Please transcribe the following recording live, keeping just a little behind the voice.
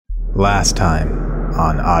Last time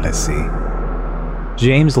on Odyssey.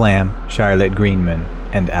 James Lamb, Charlotte Greenman,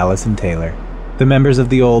 and Allison Taylor, the members of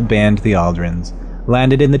the old band The Aldrins,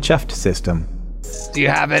 landed in the Chuft system. Do you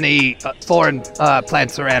have any foreign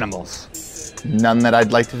plants or animals? None that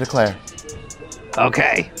I'd like to declare.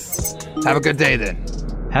 Okay. Have a good day then.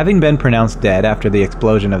 Having been pronounced dead after the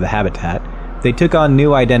explosion of the habitat, they took on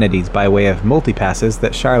new identities by way of multipasses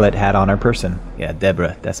that Charlotte had on her person. Yeah,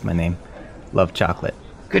 Deborah, that's my name. Love chocolate.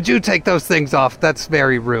 Could you take those things off? That's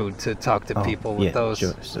very rude to talk to people with those.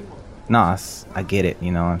 Sure. Nah, I get it, you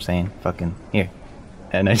know what I'm saying? Fucking, here.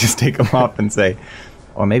 And I just take them off and say,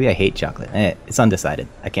 or maybe I hate chocolate. It's undecided.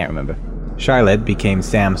 I can't remember. Charlotte became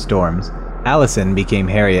Sam Storms, Allison became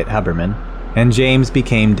Harriet Huberman, and James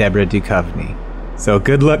became Deborah Duchovny. So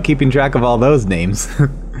good luck keeping track of all those names.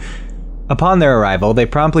 Upon their arrival, they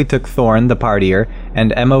promptly took Thorn, the partier,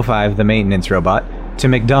 and MO5, the maintenance robot, to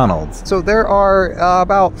McDonald's. So there are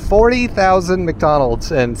about 40,000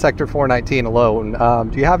 McDonald's in Sector 419 alone.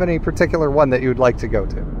 Do you have any particular one that you would like to go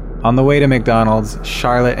to? On the way to McDonald's,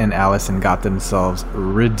 Charlotte and Allison got themselves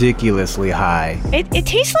ridiculously high. It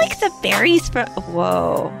tastes like the berries from...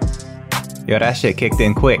 Whoa. Yo, that shit kicked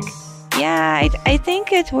in quick. Yeah, I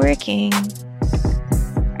think it's working.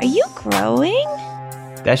 Are you growing?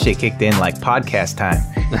 That shit kicked in like podcast time.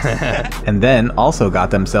 And then also got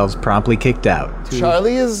themselves promptly kicked out.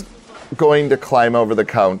 Charlie is going to climb over the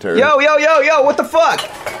counter. Yo, what the fuck?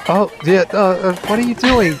 Oh, yeah, what are you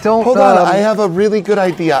doing? Don't... Hold on, I have a really good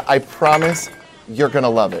idea. I promise you're gonna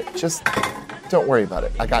love it. Just don't worry about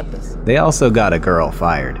it. I got this. They also got a girl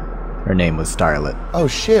fired. Her name was Starlet. Oh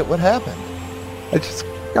shit, what happened? I just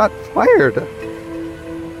got fired.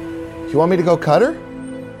 You want me to go cut her?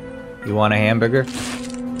 You want a hamburger?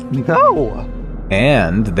 No.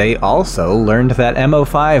 And they also learned that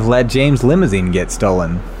MO5 let James' limousine get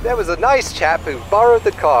stolen. There was a nice chap who borrowed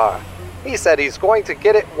the car. He said he's going to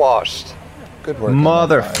get it washed. Good work.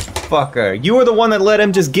 Motherfucker. You were the one that let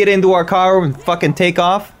him just get into our car and fucking take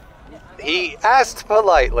off? He asked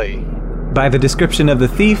politely. By the description of the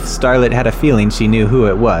thief, Starlet had a feeling she knew who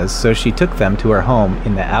it was, so she took them to her home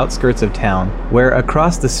in the outskirts of town, where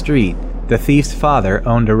across the street, the thief's father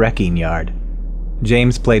owned a wrecking yard.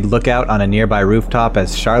 James played lookout on a nearby rooftop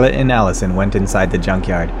as Charlotte and Allison went inside the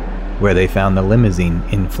junkyard, where they found the limousine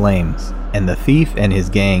in flames, and the thief and his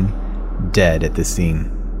gang dead at the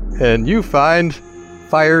scene. And you find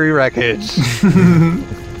fiery wreckage.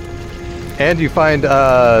 And you find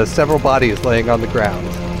several bodies laying on the ground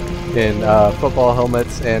in football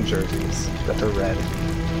helmets and jerseys that are red.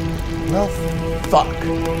 Well, fuck.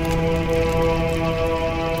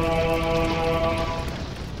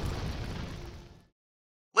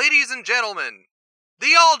 Ladies and gentlemen,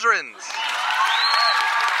 the Aldrins!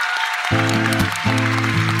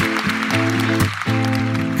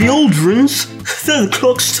 The Aldrins? They're the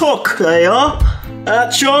clock's talk, they are. That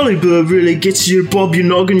Charlie bird really gets you bob your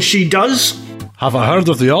noggin, she does. Have I heard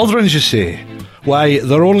of the Aldrins, you say? Why,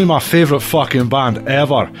 they're only my favourite fucking band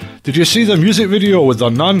ever. Did you see the music video with the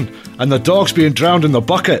nun and the dogs being drowned in the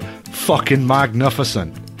bucket? Fucking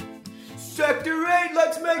magnificent. Sector 8,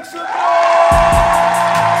 let's make some...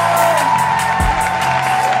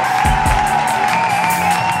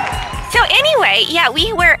 So anyway, yeah,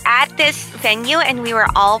 we were at this venue and we were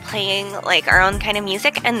all playing like our own kind of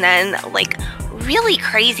music, and then like really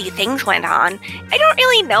crazy things went on. I don't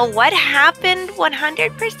really know what happened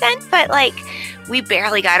 100%, but like we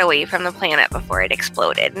barely got away from the planet before it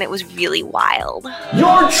exploded, and it was really wild.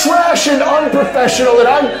 You're trash and unprofessional, and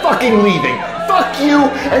I'm fucking leaving. Fuck you,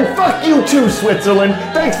 and fuck you too, Switzerland.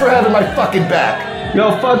 Thanks for having my fucking back.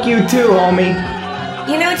 Yo, fuck you too, homie.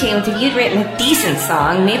 You know, James, if you'd written a decent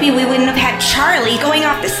song, maybe we wouldn't have had Charlie going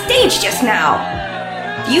off the stage just now.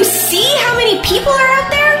 Do you see how many people are out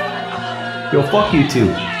there? Yo, fuck you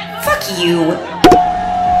too. Fuck you.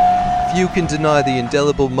 Few can deny the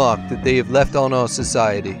indelible mark that they have left on our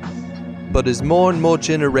society. But as more and more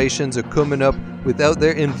generations are coming up without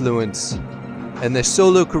their influence, and their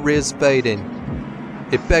solo careers fading,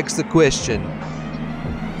 it begs the question,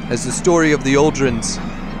 has the story of the Aldrins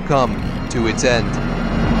come to its end?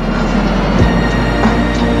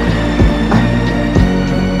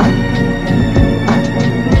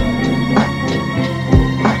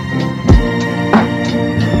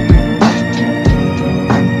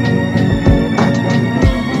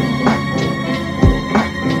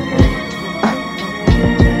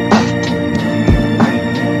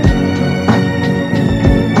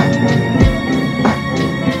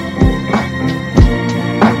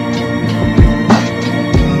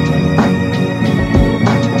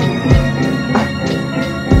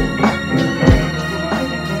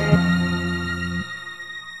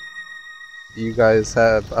 You guys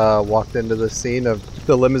have walked into the scene of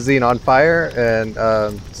the limousine on fire and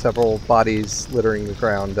several bodies littering the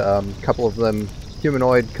ground. A couple of them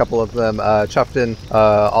humanoid, couple of them chuffed in,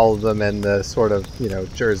 all of them in the sort of,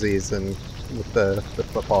 jerseys and with the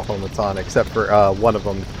football helmets on, except for one of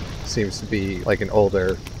them seems to be like an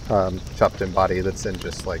older chuffed in body that's in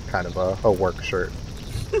just like kind of a work shirt.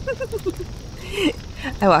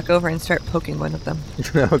 I walk over and start poking one of them.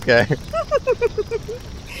 Okay.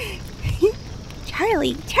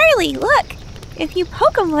 Charlie, look! If you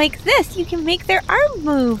poke them like this, you can make their arm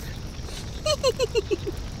move.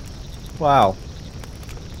 Wow.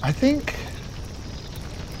 I think,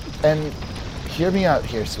 and hear me out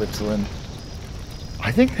here, Switzerland,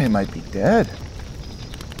 I think they might be dead.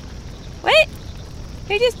 What?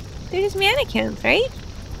 They're just mannequins, right?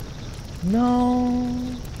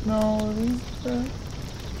 No,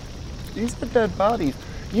 these are dead bodies.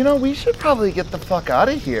 We should probably get the fuck out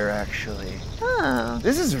of here, actually. Oh.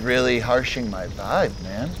 This is really harshing my vibe,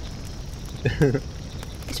 man.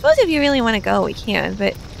 I suppose if you really want to go, we can,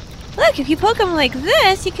 but look, if you poke them like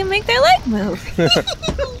this, you can make their leg move.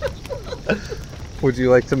 Would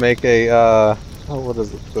you like to make a, what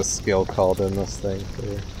is the skill called in this thing?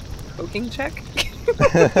 Poking check?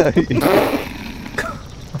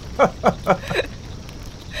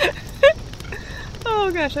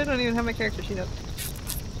 Oh gosh, I don't even have my character sheet up.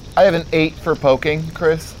 I have an 8 for poking,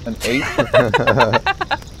 Chris. An 8.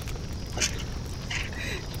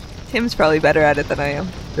 Tim's probably better at it than I am.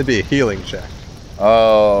 It'd be a healing check.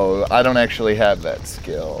 Oh, I don't actually have that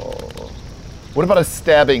skill. What about a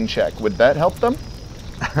stabbing check? Would that help them?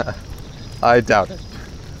 I doubt it.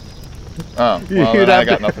 Oh, well, then I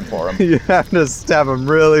got nothing for them. You have to stab them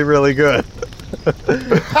really, really good.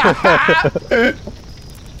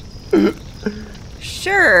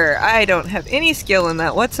 Sure, I don't have any skill in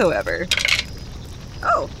that whatsoever.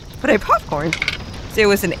 Oh, but I popcorn. So it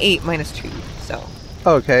was an 8 minus 2, so.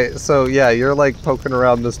 Okay, so yeah, you're like poking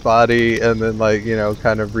around this body and then like,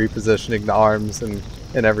 kind of repositioning the arms and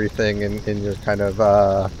everything in your kind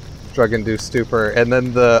of drug-induced stupor. And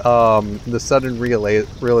then the sudden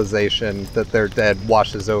realization that they're dead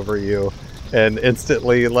washes over you and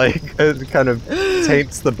instantly like it kind of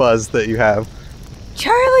taints the buzz that you have.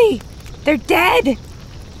 Charlie! They're dead!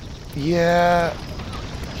 Yeah,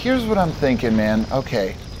 here's what I'm thinking, man.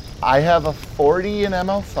 Okay, I have a 40 in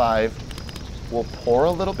MO5. We'll pour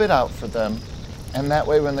a little bit out for them, and that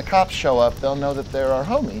way when the cops show up, they'll know that they're our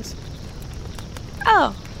homies.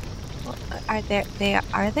 Oh. Well, are they our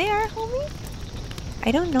homies?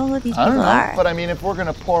 I don't know who these I don't people know, are. but I mean, if we're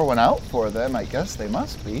gonna pour one out for them, I guess they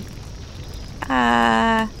must be.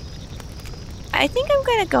 I think I'm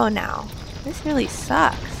gonna go now. This really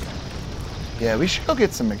sucks. Yeah, we should go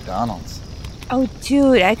get some McDonald's. Oh,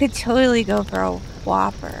 dude, I could totally go for a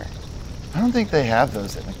Whopper. I don't think they have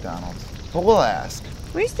those at McDonald's, but we'll ask.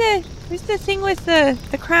 Where's the thing with the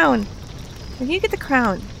crown? Where do you get the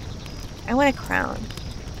crown? I want a crown.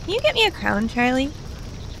 Can you get me a crown, Charlie?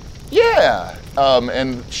 Yeah.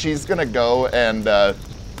 And she's gonna go and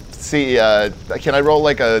see. Can I roll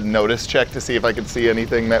like a notice check to see if I can see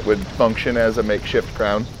anything that would function as a makeshift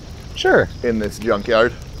crown? Sure. In this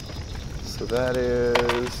junkyard. So that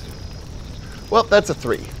is. Well, that's a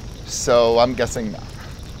 3. So I'm guessing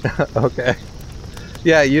not. Okay.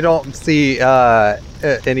 Yeah, you don't see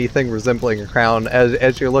anything resembling a crown.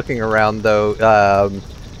 As you're looking around, though,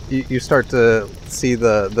 you start to see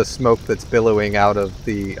the smoke that's billowing out of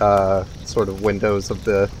the sort of windows of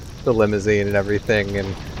the limousine and everything,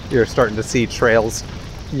 and you're starting to see trails,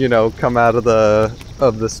 come out of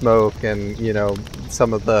the smoke, and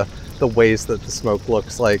some of the ways that the smoke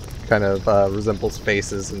looks like kind of resembles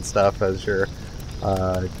faces and stuff as your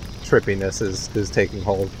trippiness is taking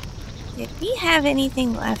hold. Did we have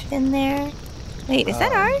anything left in there? Wait, is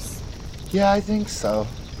that ours? Yeah, I think so.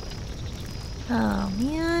 Oh,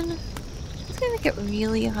 man. It's gonna make it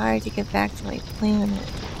really hard to get back to my planet.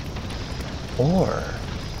 Or,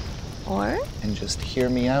 Or? and just hear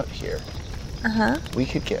me out here, Uh-huh. we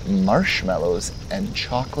could get marshmallows and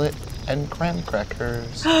chocolate and graham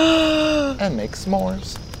crackers and make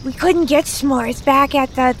s'mores. We couldn't get s'mores back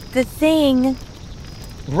at the thing.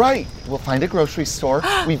 Right. We'll find a grocery store.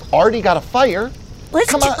 We've already got a fire.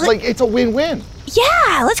 Come on, like it's a win-win.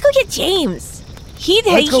 Yeah, let's go get James. He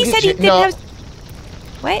Let's go said get he Ja- didn't no. have.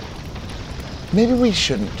 What? Maybe we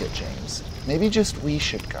shouldn't get James. Maybe just we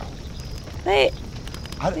should go. But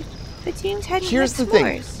I- James hadn't Here's the had thing.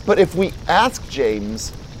 s'mores. But if we ask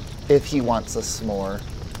James if he wants a s'more,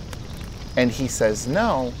 and he says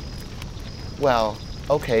no, well,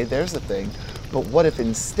 okay, there's the thing. But what if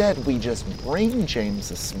instead we just bring James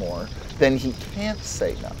a s'more? Then he can't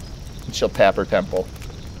say no. She'll tap her temple.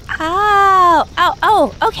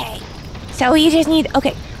 Oh, okay. So we just need...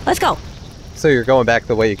 Okay, let's go. So you're going back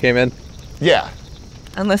the way you came in? Yeah.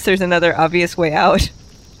 Unless there's another obvious way out.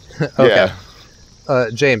 Okay. Yeah.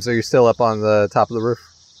 James, are you still up on the top of the roof?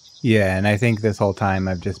 Yeah, and I think this whole time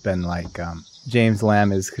I've just been like, James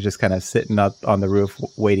Lamb is just kind of sitting up on the roof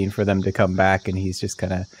waiting for them to come back, and he's just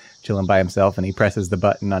kind of chilling by himself, and he presses the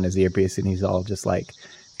button on his earpiece, and he's all just like,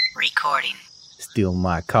 recording. Steal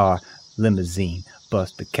my car, limousine,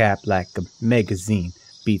 bust a cap like a magazine,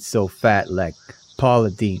 beat so fat like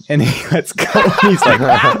Paula Deen. And he lets go, and he's like,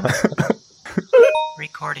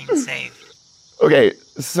 Recording saved. Okay,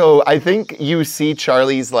 so I think you see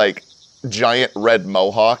Charlie's like giant red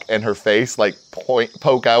mohawk and her face like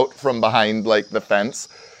poke out from behind like the fence,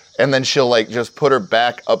 and then she'll like just put her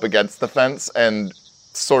back up against the fence and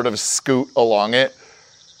sort of scoot along it,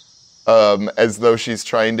 as though she's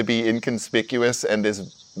trying to be inconspicuous and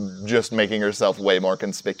is just making herself way more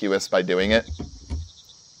conspicuous by doing it.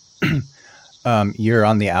 You're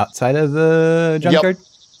on the outside of the junkyard?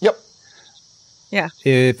 Yep. Yeah.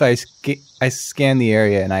 If I scan the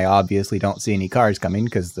area and I obviously don't see any cars coming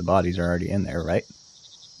because the bodies are already in there, right?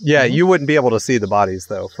 Yeah, you wouldn't be able to see the bodies,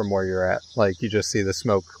 though, from where you're at. Like, you just see the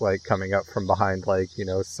smoke, like, coming up from behind, like, you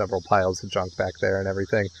know, several piles of junk back there and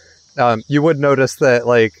everything. You would notice that,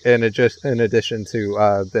 like, in addition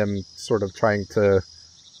to them sort of trying to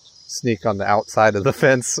sneak on the outside of the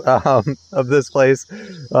fence of this place,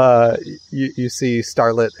 you see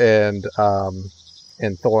Starlet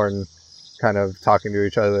and Thorn kind of talking to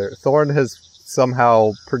each other. Thorn has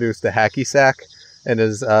somehow produced a hacky sack and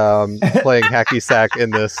is playing hacky sack in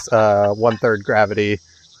this 1/3 gravity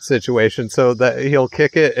situation, so that he'll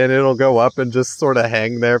kick it and it'll go up and just sort of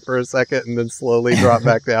hang there for a second and then slowly drop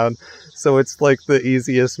back down. So it's like the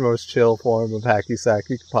easiest, most chill form of hacky sack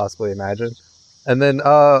you could possibly imagine. And then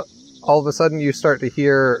all of a sudden you start to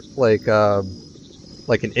hear like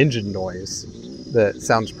an engine noise that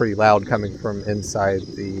sounds pretty loud coming from inside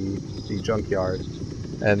the junkyard.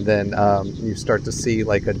 And then you start to see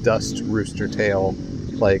like a dust rooster tail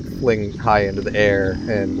like fling high into the air,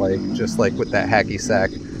 and like just like with that hacky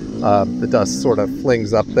sack, the dust sort of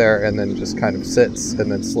flings up there and then just kind of sits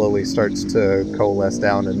and then slowly starts to coalesce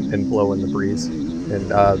down and blow in the breeze.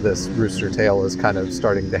 And this rooster tail is kind of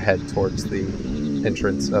starting to head towards the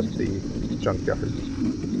entrance of the junkyard.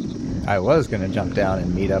 I was going to jump down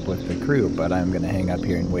and meet up with the crew, but I'm going to hang up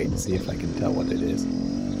here and wait and see if I can tell what it is.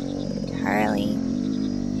 Charlie,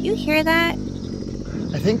 you hear that?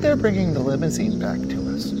 I think they're bringing the limousine back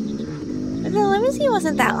to us. But the limousine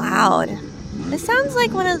wasn't that loud. This sounds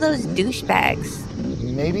like one of those douchebags.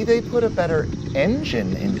 Maybe they put a better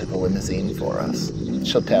engine into the limousine for us.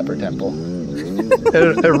 She'll tap her temple.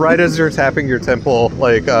 And right as you're tapping your temple,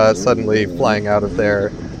 like suddenly flying out of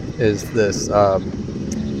there is this.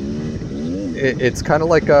 It's kind of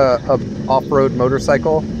like a off-road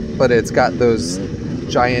motorcycle, but it's got those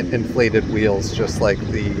giant inflated wheels, just like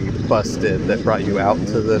the bus did that brought you out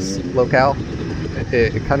to this locale.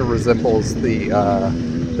 It kind of resembles the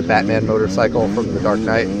Batman motorcycle from The Dark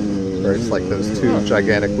Knight, where it's like those two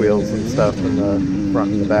gigantic wheels and stuff in the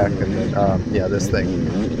front and the back. And then, this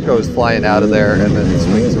thing goes flying out of there and then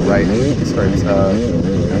swings right and starts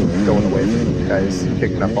going away from you guys,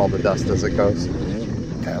 kicking up all the dust as it goes.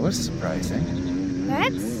 That was surprising.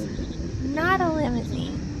 That's not a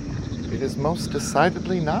limousine. It is most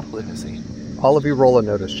decidedly not limousine. All of you roll a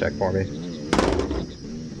notice check for me.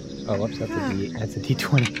 Oh, whoops, that's a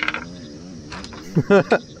D20.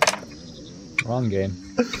 Wrong game.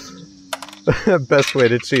 Best way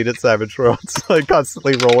to cheat at Savage Worlds. I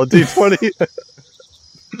constantly roll a D20.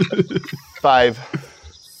 5.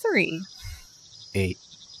 3. 8.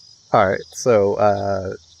 Alright,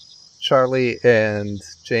 so Charlie and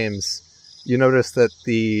James, you notice that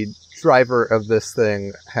the driver of this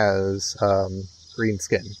thing has green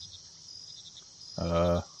skin.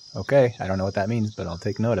 Okay. I don't know what that means, but I'll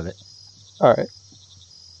take note of it. Alright.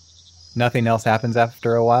 Nothing else happens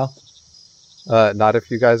after a while? Not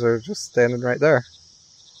if you guys are just standing right there.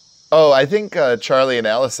 Oh, I think Charlie and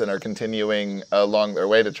Allison are continuing along their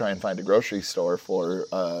way to try and find a grocery store for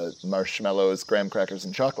marshmallows, graham crackers,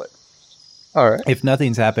 and chocolate. Alright. If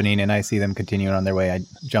nothing's happening and I see them continuing on their way, I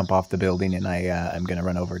jump off the building and I'm going to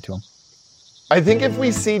run over to them. I think if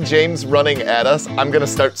we see James running at us, I'm going to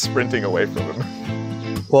start sprinting away from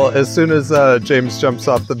him. Well, as soon as James jumps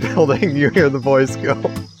off the building, you hear the voice go,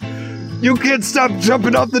 "You can't stop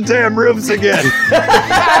jumping off the damn roofs again!"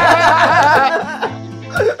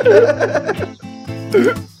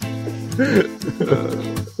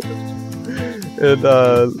 And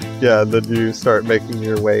then you start making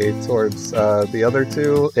your way towards the other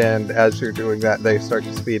two, and as you're doing that, they start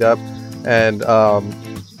to speed up. And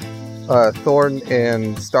Thorn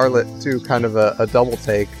and Starlet do kind of a double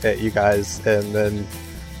take at you guys, and then,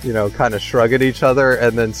 kind of shrug at each other,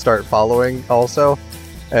 and then start following also.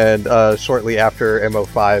 And shortly after,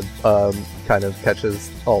 MO5 kind of catches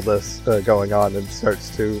all this going on and starts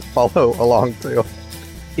to follow along too.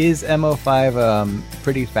 Is MO5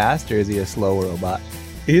 pretty fast, or is he a slow robot?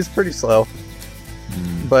 He's pretty slow.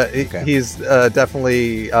 But he's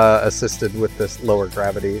definitely assisted with this lower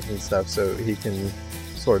gravity and stuff, so he can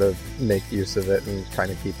sort of make use of it and kind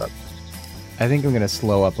of keep up. I think I'm going to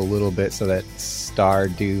slow up a little bit so that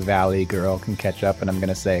Stardew Valley girl can catch up, and I'm going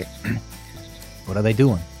to say, what are they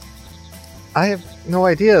doing? I have no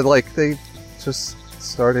idea. Like, they just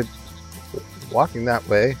started walking that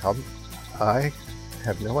way. I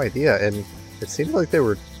have no idea. And it seemed like they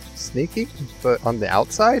were sneaky, but on the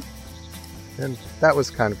outside? And that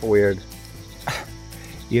was kind of weird.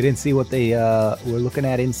 You didn't see what they were looking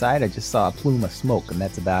at inside? I just saw a plume of smoke, and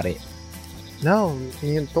that's about it. No,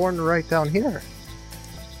 me and Thorn are right down here.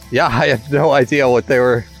 Yeah, I had no idea what they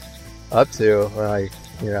were up to. I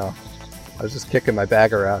was just kicking my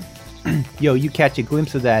bag around. Yo, you catch a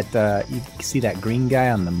glimpse of that, you see that green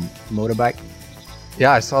guy on the motorbike?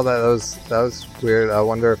 Yeah, I saw that. That was weird. I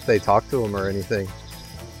wonder if they talked to him or anything.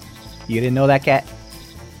 You didn't know that cat?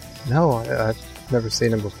 No, I've never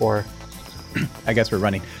seen him before. I guess we're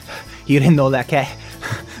running. You didn't know that cat?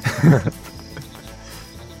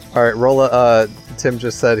 Alright, Tim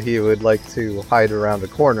just said he would like to hide around a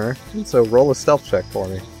corner, so roll a stealth check for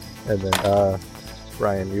me. And then,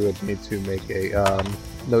 Ryan, you would need to make a,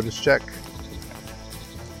 notice check.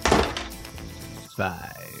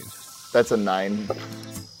 5. That's a 9.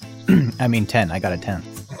 I mean 10. I got a 10.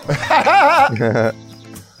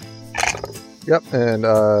 Yep, and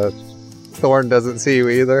Thorn doesn't see you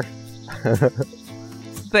either.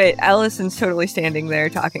 But Allison's totally standing there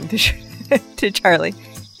talking to Charlie.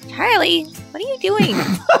 Charlie, what are you doing?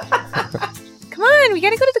 Come on, we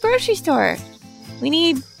gotta go to the grocery store. We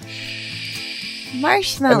need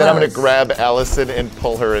marshmallows. And then I'm gonna grab Allison and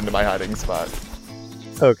pull her into my hiding spot.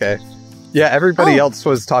 Okay. Yeah, everybody else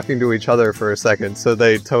was talking to each other for a second, so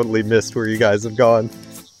they totally missed where you guys have gone.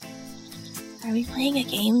 Are we playing a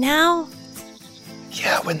game now?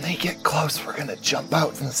 Yeah, when they get close, we're gonna jump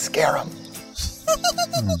out and scare them.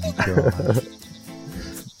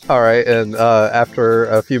 Alright, and after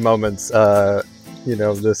a few moments, this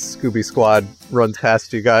Scooby Squad runs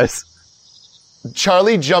past you guys.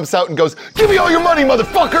 Charlie jumps out and goes, "Give me all your money,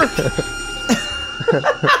 motherfucker!"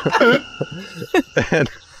 And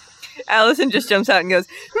Allison just jumps out and goes,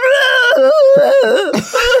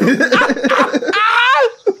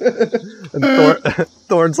 and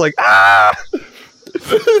Thorn's like, ah!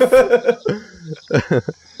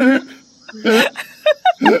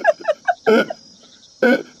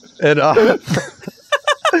 And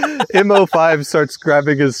MO5 starts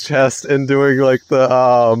grabbing his chest and doing like the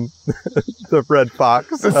the red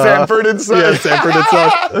fox. The Sanford and Son. Yeah, Sanford and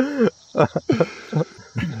Son.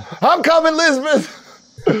 I'm coming, Lisbeth!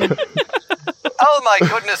 Oh my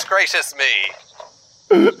goodness gracious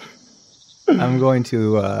me! I'm going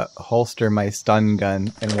to holster my stun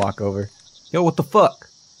gun and walk over. Yo, what the fuck?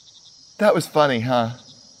 That was funny, huh?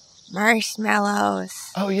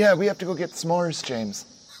 Marshmallows. Oh yeah, we have to go get s'mores, James.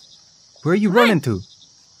 Where are you running to?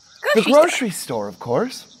 The grocery store, of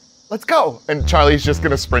course. Let's go. And Charlie's just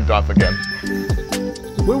gonna sprint off again.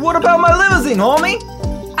 Well, what about my limousine, homie?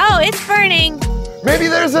 Oh, it's burning. Maybe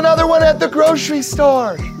there's another one at the grocery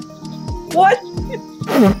store. What?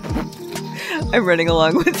 I'm running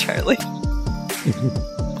along with Charlie.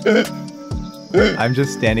 I'm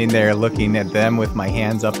just standing there looking at them with my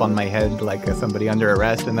hands up on my head like somebody under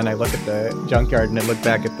arrest, and then I look at the junkyard and I look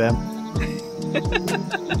back at them.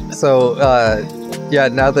 So,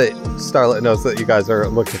 now that Starlet knows that you guys are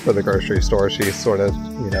looking for the grocery store, she sort of,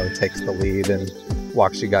 takes the lead and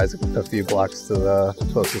walks you guys a few blocks to the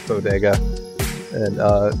closest bodega. And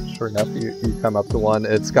sure enough, you come up to one.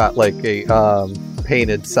 It's got like a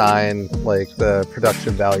painted sign, like the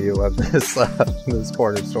production value of this this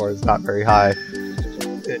corner store is not very high.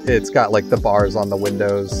 It's got like the bars on the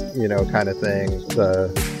windows, kind of thing.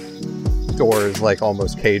 The door is like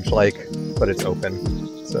almost cage-like, but it's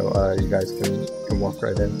open. So you guys can walk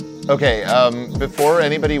right in. Okay, before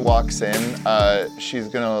anybody walks in, she's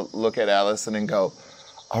gonna look at Allison and go,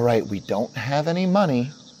 "All right, we don't have any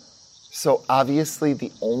money, so obviously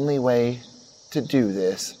the only way to do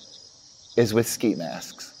this is with ski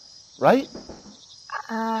masks, right?"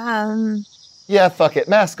 Yeah, Yeah, fuck it,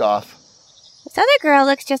 mask off. this other girl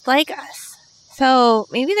looks just like us. So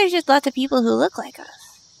maybe there's just lots of people who look like us.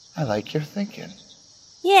 I like your thinking.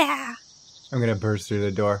 Yeah. I'm gonna burst through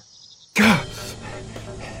the door.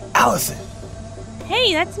 Allison!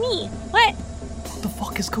 Hey, that's me. What? What the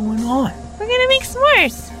fuck is going on? We're gonna make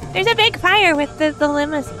s'mores. There's a big fire with the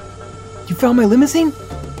limousine. You found my limousine?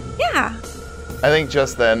 Yeah. I think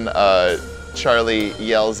just then, Charlie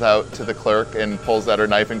yells out to the clerk and pulls out her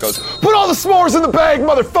knife and goes, "Put all the s'mores in the bag,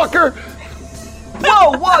 motherfucker!"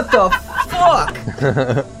 Whoa, what the fuck?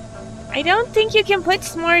 I don't think you can put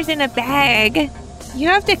s'mores in a bag. You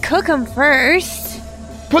have to cook them first.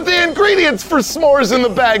 Put the ingredients for s'mores in the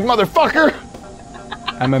bag, motherfucker!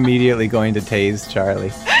 I'm immediately going to tase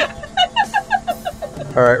Charlie.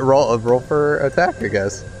 All right, roll for attack, I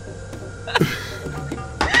guess.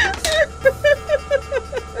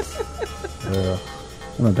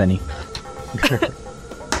 I'm a Benny.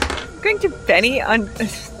 Going to Benny on...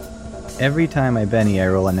 Every time I Benny, I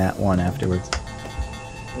roll a nat 1 afterwards.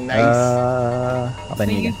 Nice. I'll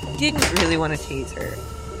Benny you again. didn't really want to tase her.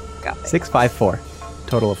 Got it. 6, 5, 4.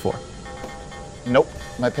 Total of 4. Nope,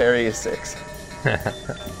 my parry is 6.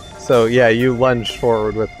 So yeah, you lunge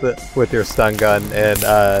forward with your stun gun, and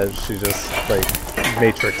she just like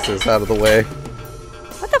matrixes out of the way.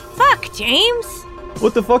 What the fuck, James?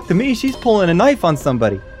 What the fuck to me? She's pulling a knife on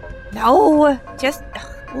somebody. No, just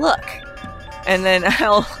look. And then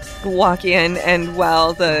I'll walk in, and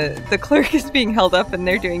while the clerk is being held up and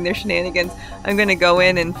they're doing their shenanigans, I'm going to go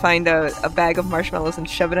in and find a bag of marshmallows and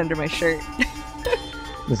shove it under my shirt.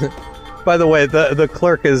 By the way, the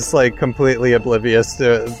clerk is like completely oblivious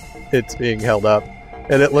to it's being held up,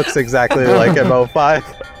 and it looks exactly like MO5.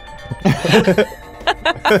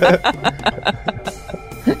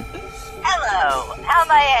 Hello, how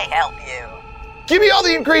may I help you? Give me all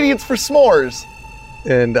the ingredients for s'mores!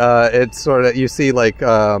 And it's sort of, you see like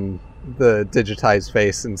the digitized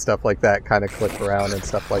face and stuff like that kind of click around and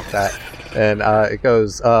stuff like that. And it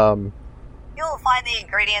goes, You'll find the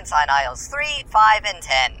ingredients on aisles 3, 5, and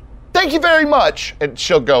 10. Thank you very much! And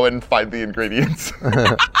she'll go and find the ingredients.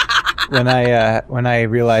 When I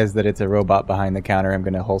realize that it's a robot behind the counter, I'm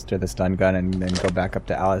gonna holster the stun gun and then go back up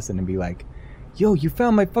to Allison and be like, "Yo, you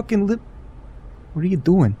found my fucking lip. What are you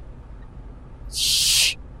doing?"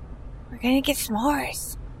 Shh. We're gonna get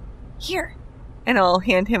s'mores. Here. And I'll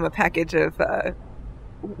hand him a package of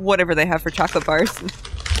whatever they have for chocolate bars.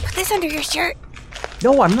 Put this under your shirt.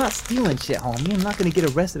 No, I'm not stealing shit, homie. I'm not gonna get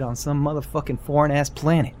arrested on some motherfucking foreign-ass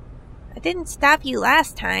planet. I didn't stop you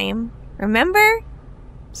last time. Remember?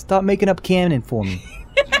 Stop making up canon for me.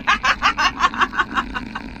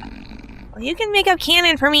 Well, you can make up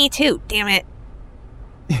canon for me too, damn it.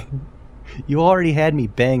 You already had me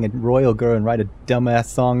bang a royal girl and write a dumbass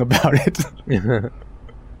song about it.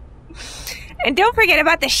 And don't forget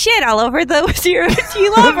about the shit all over the Zero G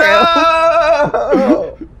Love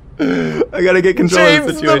Room. I gotta get control of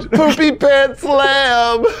the James situation. the Poopy Pants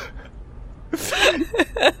Lamb!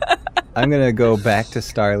 I'm gonna go back to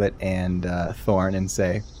Starlet and Thorn and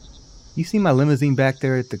say, "You see my limousine back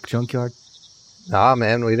there at the junkyard?" Nah,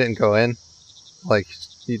 man, we didn't go in. Like,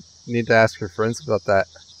 you need to ask your friends about that.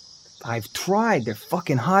 I've tried. They're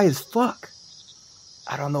fucking high as fuck.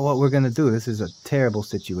 I don't know what we're gonna do. This is a terrible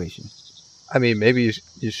situation. I mean, maybe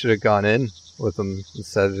you should have gone in with them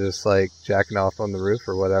instead of just, like, jacking off on the roof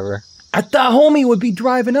or whatever. I thought homie would be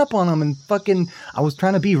driving up on him and fucking... I was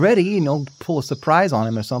trying to be ready, you know, pull a surprise on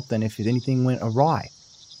him or something if anything went awry.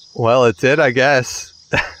 Well, it did, I guess.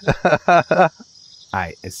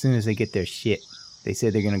 Alright, as soon as they get their shit, they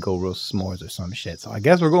said they're gonna go roast s'mores or some shit. So I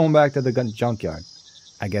guess we're going back to the junkyard.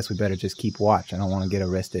 I guess we better just keep watch. I don't want to get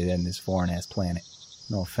arrested in this foreign-ass planet.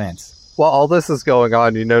 No offense. While all this is going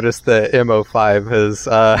on, you notice that MO5 has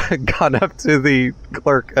gone up to the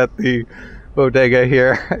clerk at the bodega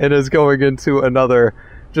here and is going into another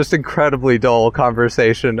just incredibly dull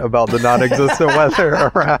conversation about the non-existent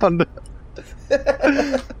weather around.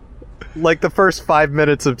 Like, the first 5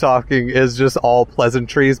 minutes of talking is just all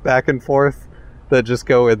pleasantries back and forth that just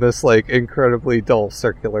go in this, like, incredibly dull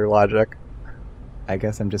circular logic. I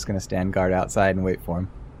guess I'm just gonna stand guard outside and wait for him.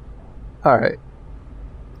 Alright.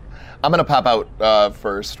 I'm gonna pop out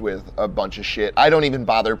first with a bunch of shit. I don't even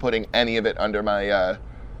bother putting any of it under my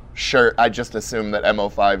shirt. I just assume that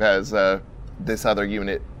MO5 has this other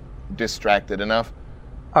unit distracted enough.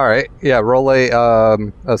 Alright, yeah, roll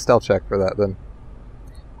a stealth check for that then.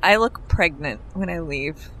 I look pregnant when I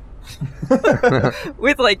leave.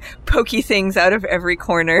 With, like, pokey things out of every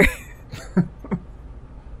corner.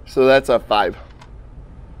 So that's a 5.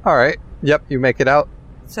 Alright, yep, you make it out.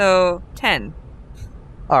 So, 10.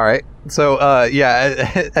 Alright, so,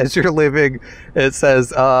 yeah, as you're leaving, it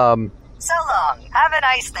says, So long. Have a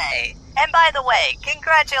nice day. And by the way,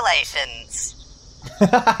 congratulations.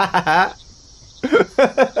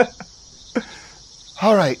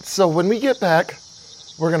 All right, so when we get back,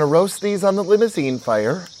 we're going to roast these on the limousine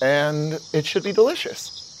fire, and it should be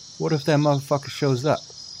delicious. What if that motherfucker shows up?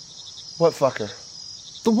 What fucker?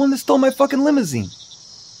 The one that stole my fucking limousine.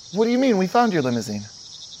 What do you mean? We found your limousine.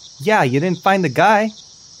 Yeah, you didn't find the guy.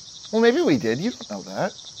 Well, maybe we did. You don't know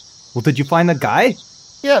that. Well, did you find the guy?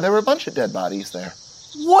 Yeah, there were a bunch of dead bodies there.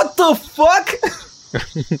 What the fuck?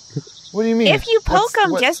 What do you mean? If you poke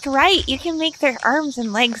them just right, you can make their arms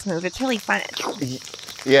and legs move. It's really fun.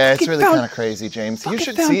 Yeah, it's really kind of crazy, James. You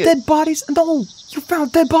should see it. Dead bodies? No, you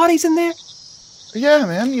found dead bodies in there? Yeah,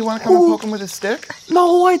 man. You want to come and poke him with a stick?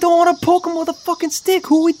 No, I don't want to poke him with a fucking stick.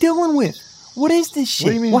 Who are we dealing with? What is this shit?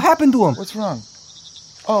 What do you mean? What happened to him? What's wrong?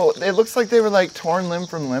 Oh, it looks like they were like torn limb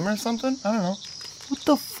from limb or something. I don't know. What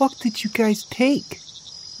the fuck did you guys take?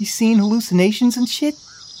 You seen hallucinations and shit?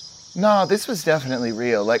 No, this was definitely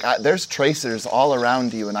real. Like, there's tracers all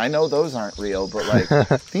around you, and I know those aren't real, but, like,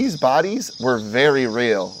 these bodies were very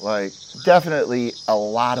real. Like, definitely a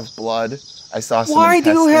lot of blood. I saw some Why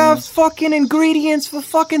do you have intestines. fucking ingredients for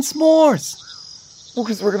fucking s'mores? Well,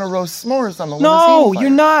 because we're going to roast s'mores on the No, limousine fire.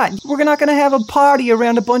 you're not. We're not gonna have a party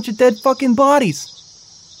around a bunch of dead fucking bodies.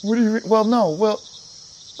 What do you... Well, no, well...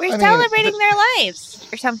 We're I mean, celebrating their lives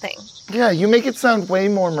or something. Yeah, you make it sound way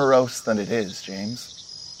more morose than it is, James.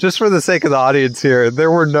 Just for the sake of the audience here, there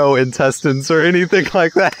were no intestines or anything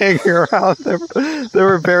like that hanging around. There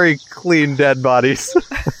were very clean dead bodies.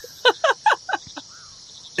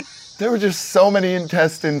 There were just so many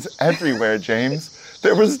intestines everywhere, James.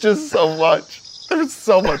 There was just so much. There was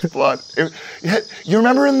so much blood. You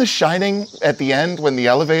remember in The Shining at the end when the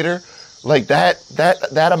elevator, like that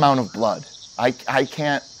amount of blood. I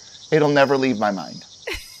can't. It'll never leave my mind.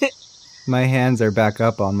 My hands are back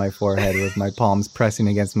up on my forehead with my palms pressing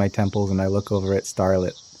against my temples, and I look over at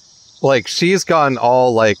Starlet. Like, she's gone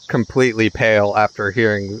all, like, completely pale after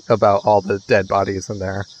hearing about all the dead bodies in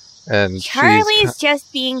there. And Charlie's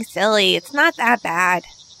just being silly. It's not that bad.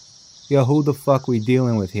 Yo, who the fuck we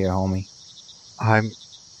dealing with here, homie? I'm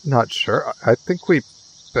not sure. I think we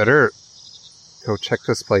better go check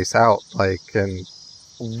this place out, like, and...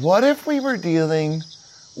 What if we were dealing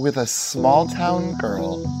with a small-town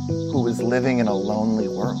girl who was living in a lonely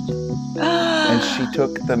world? And she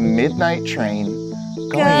took the midnight train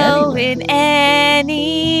going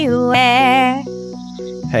anywhere.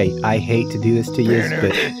 Hey, I hate to do this to you,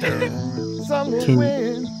 but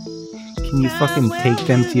can you fucking take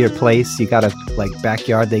them to your place? You got a, like,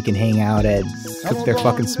 backyard they can hang out at, cook their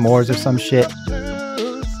fucking s'mores or some shit?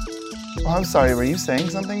 Oh, I'm sorry, were you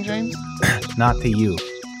saying something, James? Not to you.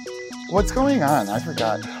 What's going on? I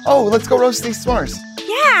forgot. Oh, let's go roast these s'mores.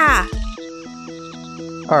 Yeah.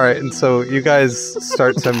 Alright, and so you guys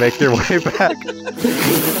start to make your way back.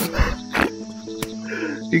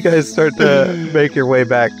 You guys start to make your way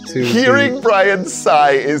back to... Hearing Brian's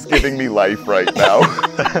sigh is giving me life right now.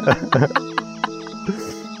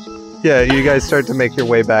 Yeah, you guys start to make your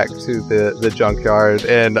way back to the junkyard,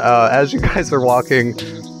 and as you guys are walking...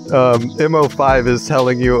 MO5 is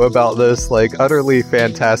telling you about this, like, utterly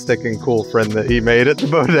fantastic and cool friend that he made at the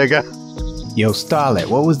bodega. Yo, Starlet,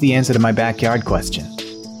 what was the answer to my backyard question?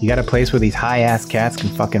 You got a place where these high-ass cats can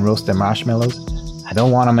fucking roast their marshmallows? I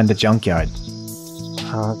don't want them in the junkyard.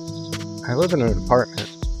 I live in an apartment.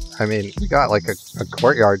 I mean, we got, like, a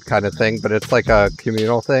courtyard kind of thing, but it's like a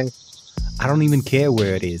communal thing. I don't even care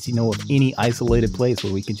where it is. You know, of any isolated place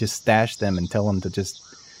where we can just stash them and tell them to just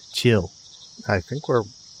chill. I think where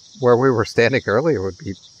we were standing earlier would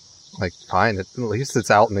be, like, fine. At least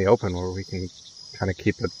it's out in the open where we can kind of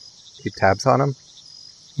keep tabs on them.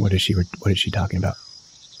 What is she talking about?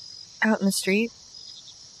 Out in the street.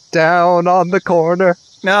 Down on the corner.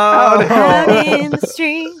 No! Out in the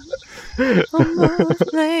street. Almost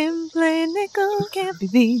playing nickel can't be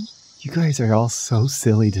beat. You guys are all so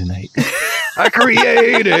silly tonight. I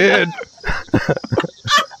created!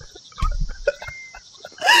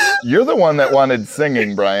 You're the one that wanted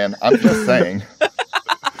singing, Brian. I'm just saying.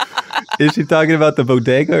 Is she talking about the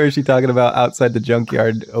bodega, or is she talking about outside the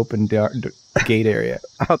junkyard open gate area?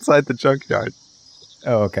 Outside the junkyard.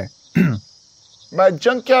 Oh, okay. My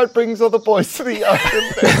junkyard brings all the boys to the yard.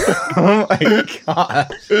 Oh my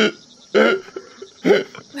god.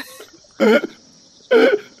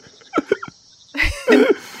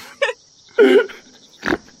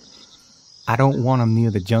 I don't want them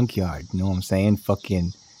near the junkyard. You know what I'm saying?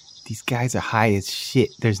 Fucking, these guys are high as shit.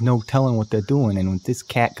 There's no telling what they're doing. And when this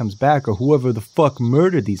cat comes back, or whoever the fuck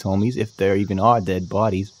murdered these homies, if there even are dead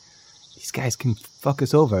bodies, these guys can fuck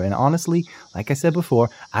us over. And honestly, like I said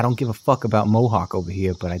before, I don't give a fuck about Mohawk over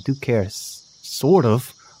here, but I do care sort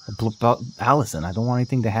of about Allison. I don't want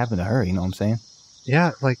anything to happen to her, you know what I'm saying?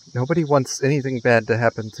 Yeah, like, nobody wants anything bad to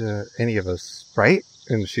happen to any of us, right?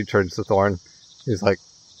 And she turns to Thorn. He's like,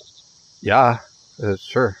 yeah,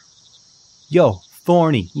 sure. Yo,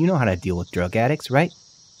 Thorny, you know how to deal with drug addicts, right?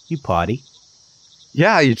 You potty.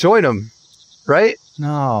 Yeah, you join them, right?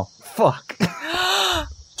 No, fuck.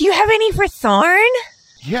 Do you have any for Thorn?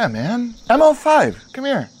 Yeah, man. MO5, come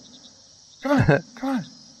here. Come on, come on.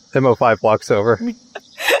 MO5 walks over.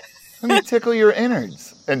 Let me tickle your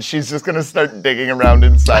innards. And she's just going to start digging around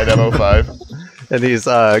inside MO5. And he's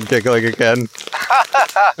giggling again.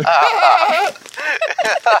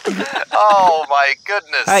 Oh my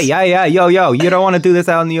goodness. Hey, yeah, yo, you don't want to do this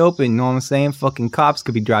out in the open, you know what I'm saying? Fucking cops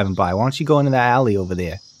could be driving by. Why don't you go into that alley over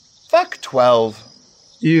there? Fuck 12.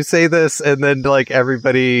 You say this, and then, like,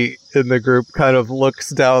 everybody in the group kind of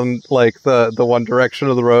looks down, like, the one direction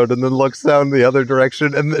of the road, and then looks down the other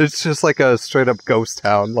direction, and it's just like a straight-up ghost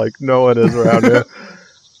town. Like, no one is around here.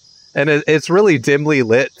 And it's really dimly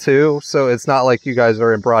lit, too, so it's not like you guys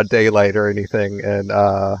are in broad daylight or anything, and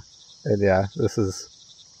yeah, this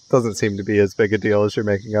doesn't seem to be as big a deal as you're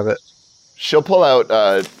making of it. She'll pull out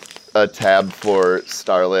a tab for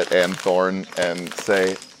Starlet and Thorn and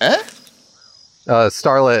say, eh?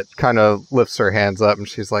 Starlet kind of lifts her hands up and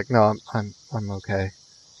she's like, no, I'm okay.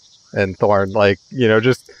 And Thorn, like, you know,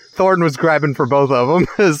 Thorn was grabbing for both of them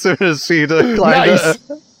as soon as she declined.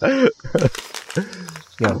 Nice.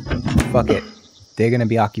 Yo, fuck it. They're gonna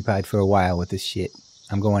be occupied for a while with this shit.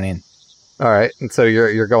 I'm going in. All right, and so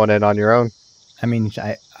you're going in on your own? I mean,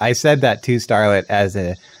 I said that to Starlet as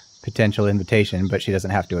a potential invitation, but she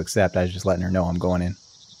doesn't have to accept. I was just letting her know I'm going in.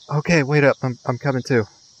 Okay, wait up. I'm coming too.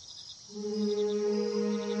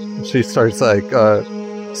 She starts, like,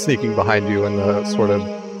 sneaking behind you in the sort of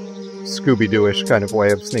Scooby-Doo-ish kind of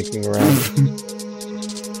way of sneaking around.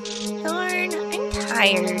 Thorn, I'm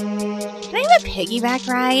tired. Can I have a piggyback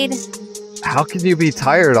ride? How can you be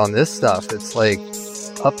tired on this stuff? It's, like,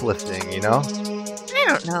 uplifting, you know? I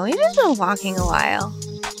don't know. We've just been walking a while.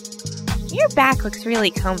 Your back looks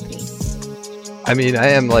really comfy. I mean, I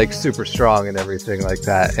am, like, super strong and everything like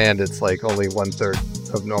that, and it's, like, only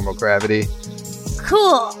 1/3 of normal gravity.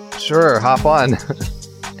 Cool. Sure, hop on.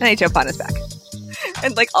 And I jump on his back.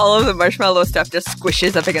 And, like, all of the marshmallow stuff just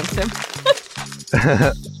squishes up against him.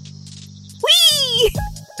 Whee!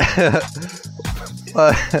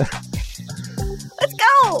 Let's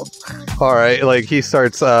go! Alright, like, he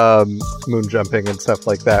starts moon jumping and stuff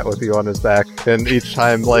like that with you on his back. And each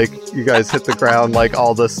time, like, you guys hit the ground, like,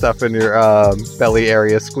 all the stuff in your belly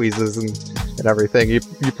area squeezes and everything. You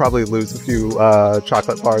probably lose a few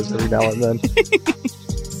chocolate bars every now and then.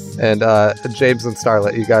 And James and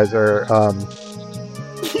Starlet, you guys are...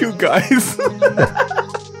 You guys...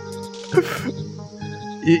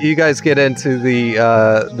 you guys get into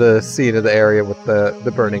the scene of the area with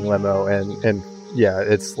the burning limo, and yeah,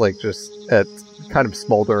 it's like just kind of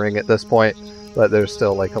smoldering at this point, but there's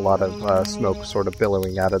still like a lot of smoke sort of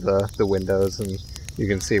billowing out of the windows, and you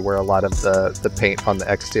can see where a lot of the paint on the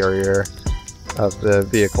exterior of the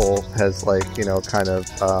vehicle has, like, you know, kind of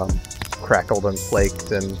crackled and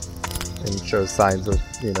flaked and shows signs of,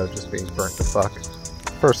 you know, just being burnt to fuck.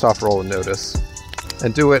 First off, roll a notice.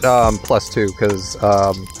 And do it +2, because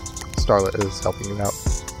Starlet is helping you out.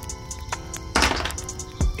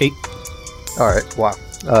 8. Alright, wow.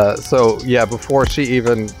 So, yeah, before she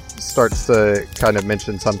even starts to kind of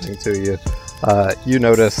mention something to you, you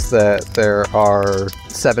notice that there are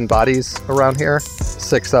 7 bodies around here.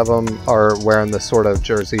 6 of them are wearing the sort of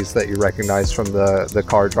jerseys that you recognize from the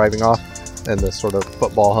car driving off, and the sort of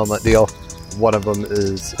football helmet deal. One of them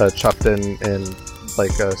is chucked in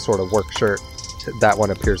like a sort of work shirt. That one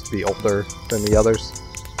appears to be older than the others.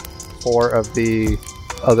 4 of the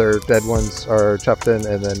other dead ones are chuffed in,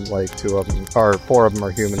 and then like 4 of them are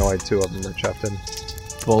humanoid, 2 of them are chuffed in.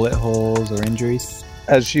 Bullet holes or injuries?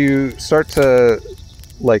 As you start to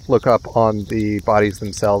like look up on the bodies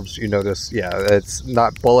themselves, you notice, yeah, it's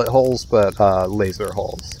not bullet holes, but laser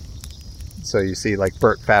holes. So you see like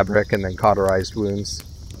burnt fabric and then cauterized wounds,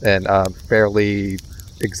 and fairly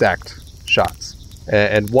exact shots.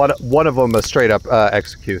 And one of them a straight up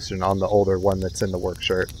execution on the older one that's in the work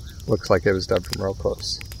shirt. Looks like it was done from real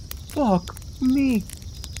close. Fuck me.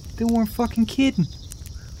 They weren't fucking kidding.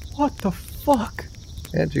 What the fuck?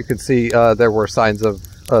 And you can see there were signs of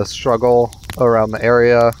a struggle around the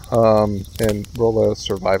area. And roll a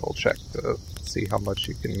survival check to see how much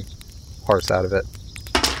you can parse out of it.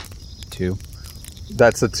 2.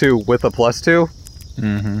 That's a 2 with a +2?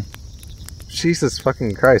 Mm-hmm. Jesus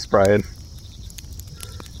fucking Christ, Brian.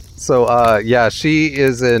 So, yeah, she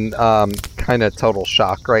is in kind of total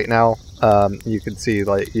shock right now. You can see,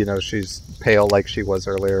 like, you know, she's pale like she was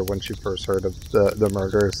earlier when she first heard of the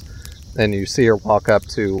murders. And you see her walk up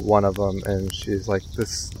to one of them, and she's like,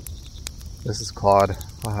 this is Claude.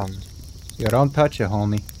 You don't touch it,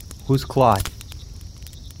 homie. Who's Claude?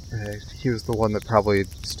 He was the one that probably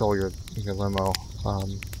stole your limo.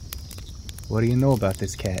 What do you know about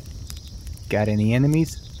this cat? Got any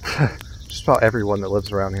enemies? Just about everyone that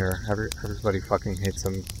lives around here. Everybody fucking hates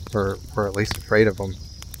him, or at least afraid of him.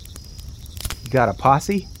 You got a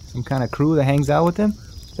posse? Some kind of crew that hangs out with him?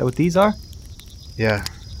 Is that what these are? Yeah.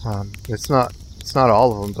 It's not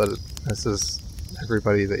all of them, but this is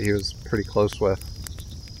everybody that he was pretty close with.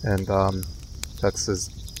 And that's his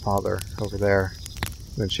father over there.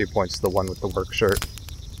 And then she points to the one with the work shirt.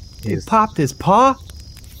 He popped his paw?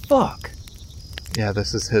 Fuck. Yeah,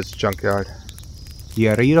 this is his junkyard.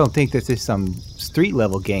 Yeah, you don't think this is some street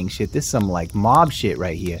level gang shit? This is some like mob shit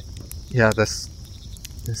right here. Yeah, this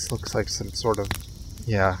looks like some sort of,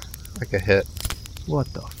 like a hit.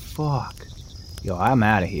 What the fuck? Yo, I'm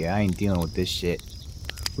out of here. I ain't dealing with this shit.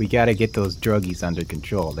 We gotta get those druggies under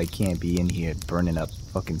control. They can't be in here burning up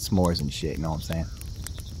fucking s'mores and shit, you know what I'm saying?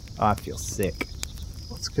 Oh, I feel sick.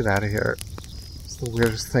 Let's get out of here. It's the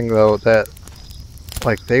weirdest thing, though, that,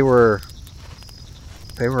 like, they were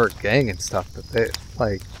a gang and stuff, but they,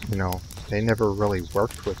 like, you know, they never really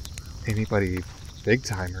worked with anybody big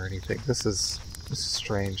time or anything. This is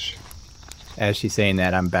strange. As she's saying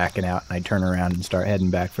that, I'm backing out, and I turn around and start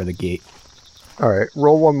heading back for the gate. Alright,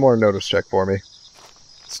 roll one more notice check for me.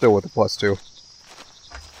 Still with a +2.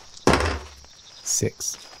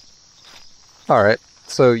 6. Alright,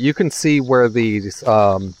 so you can see where these,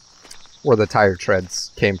 where the tire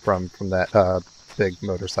treads came from that, big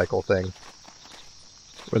motorcycle thing.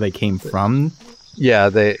 Where they came from? Yeah,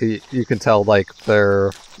 you can tell, like,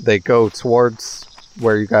 they go towards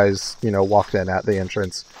where you guys, you know, walked in at the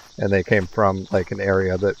entrance, and they came from, like, an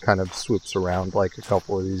area that kind of swoops around, like, a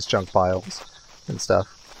couple of these junk piles and stuff.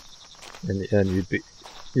 And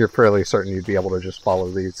you're fairly certain you'd be able to just follow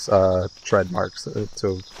these, tread marks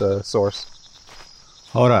to the source.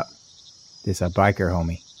 Hold up. This a biker,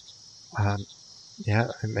 homie. Yeah,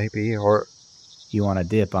 it may be, or... You want to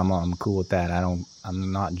dip, I'm cool with that.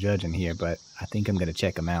 I'm not judging here, but I think I'm gonna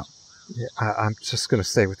check him out. Yeah, I'm just gonna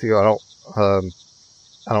stay with you. I don't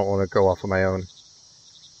want to go off on my own.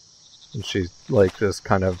 And she, like, just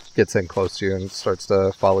kind of gets in close to you and starts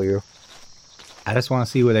to follow you. I just want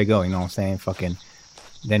to see where they go, you know what I'm saying? Fucking,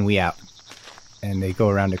 then we out. And they go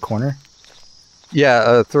around the corner?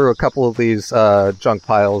 Yeah, through a couple of these junk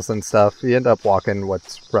piles and stuff. You end up walking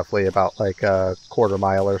what's roughly about, like, a quarter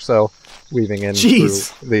mile or so, weaving in through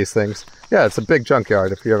these things. Yeah, it's a big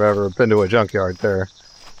junkyard. If you've ever been to a junkyard, they're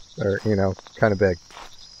you know, kind of big.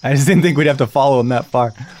 I just didn't think we'd have to follow them that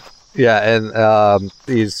far. Yeah, and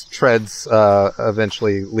these treads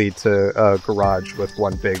eventually lead to a garage with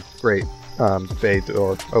one big, great bay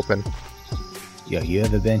door open. Yo, you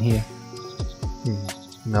ever been here?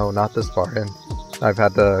 No, not this far in. I've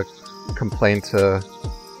had to complain to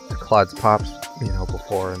Claude's pops, you know,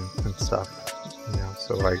 before and stuff. You know,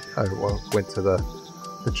 so I went to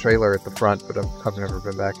the trailer at the front, but I've never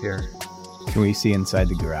been back here. Can we see inside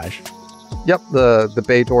the garage? Yep, the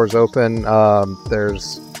bay door's open.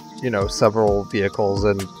 There's, you know, several vehicles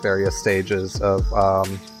in various stages of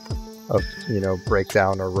you know,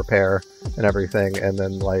 breakdown or repair and everything, and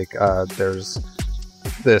then, like, there's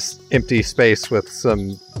this empty space with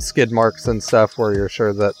some skid marks and stuff where you're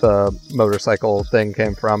sure that the motorcycle thing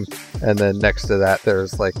came from, and then next to that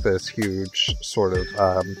there's, like, this huge sort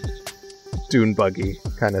of dune buggy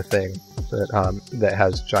kind of thing that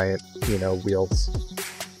has giant, you know, wheels.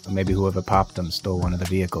 Or maybe whoever popped them stole one of the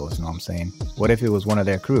vehicles, you know what I'm saying? What if it was one of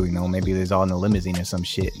their crew, you know? Maybe there's all in a limousine or some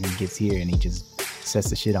shit, and he gets here and he just sets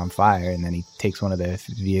the shit on fire, and then he takes one of their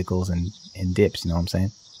vehicles and dips, you know what I'm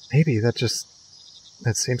saying? Maybe that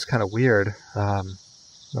seems kind of weird. You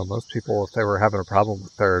know, most people, if they were having a problem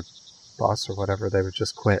with their boss or whatever, they would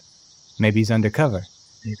just quit. Maybe he's undercover.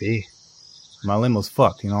 Maybe. My limo's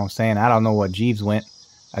fucked, you know what I'm saying? I don't know what Jeeves went.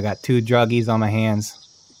 I got 2 druggies on my hands.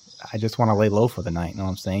 I just want to lay low for the night, you know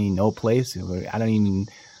what I'm saying? No place. I don't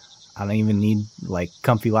even need, like,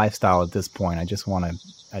 comfy lifestyle at this point. I just want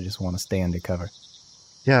to stay undercover.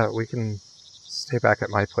 Yeah, we can stay back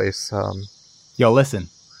at my place. Yo, listen.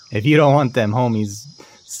 If you don't want them homies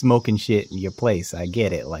smoking shit in your place, I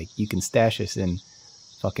get it. Like, you can stash us in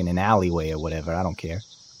fucking an alleyway or whatever. I don't care.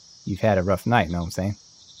 You've had a rough night, you know what I'm saying?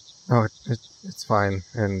 Oh, it's fine.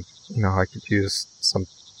 And, you know, I could use some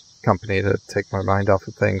company to take my mind off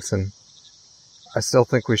of things. And I still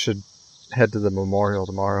think we should head to the memorial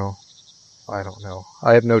tomorrow. I don't know.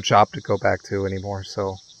 I have no job to go back to anymore,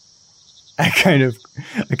 so... I kind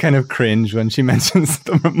of cringe when she mentions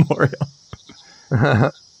the memorial.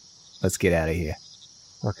 Let's get out of here.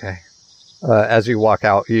 Okay. As you walk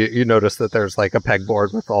out, you notice that there's like a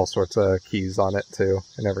pegboard with all sorts of keys on it too,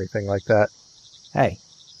 and everything like that. Hey,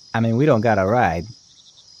 I mean, we don't got a ride.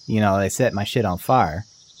 You know, they set my shit on fire.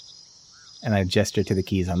 And I gesture to the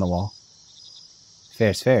keys on the wall.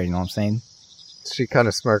 Fair's fair, you know what I'm saying? She kind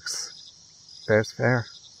of smirks. Fair's fair.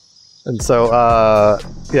 And so,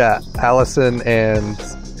 yeah, Allison and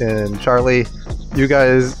Charlie, you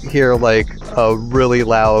guys hear like a really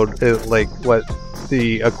loud, like what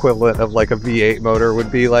the equivalent of like a V8 motor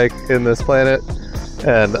would be like in this planet,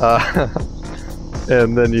 and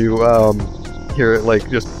then you hear it like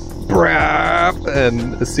just brap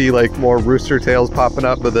and see like more rooster tails popping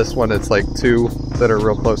up, but this one it's like two that are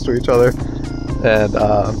real close to each other, and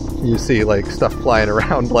you see like stuff flying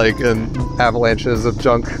around like in avalanches of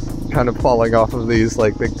junk kind of falling off of these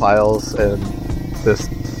like big piles, and this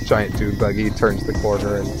giant dune buggy turns the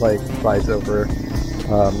corner and like flies over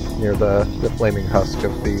near the flaming husk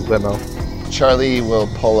of the limo. Charlie will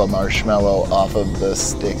pull a marshmallow off of the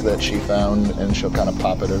stick that she found, and she'll kind of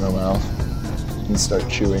pop it in her mouth and start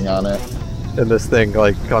chewing on it. And this thing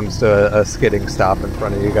like comes to a skidding stop in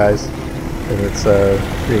front of you guys, and it's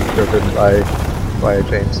being driven by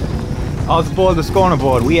James. All aboard the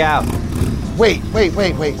scoreboard, we out. Wait. What?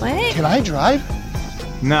 Can I drive?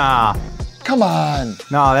 Nah. Come on.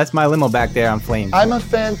 No, that's my limo back there on flames. I'm a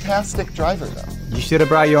fantastic driver, though. You should have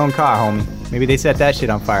brought your own car, homie. Maybe they set that shit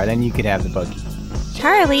on fire, then you could have the buggy.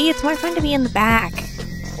 Charlie, it's more fun to be in the back.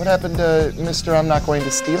 What happened to Mr. I'm not going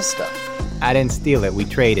to steal stuff? I didn't steal it, we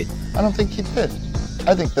traded. I don't think you did.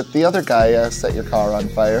 I think that the other guy set your car on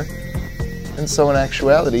fire. And so in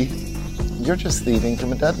actuality, you're just thieving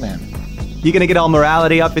from a dead man. You gonna get all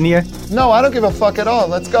morality up in here? No, I don't give a fuck at all.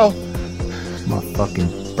 Let's go.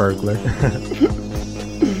 Motherfucking burglar.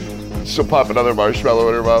 She'll pop another marshmallow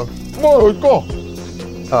in her mouth. Come on, let's go.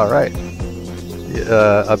 All right.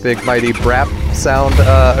 A big mighty brap sound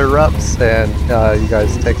erupts, and you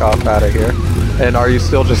guys take off out of here. And are you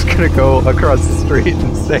still just gonna go across the street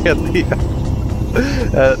and stay at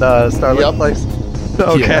the Starlit Place?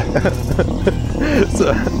 Okay. Yeah.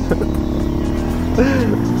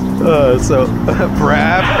 So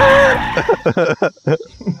brap.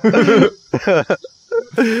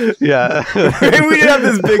 Yeah. We have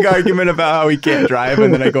this big argument about how we can't drive,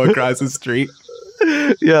 and then I go across the street.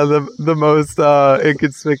 Yeah, the most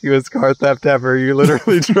inconspicuous car theft ever. You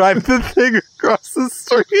literally drive the thing across the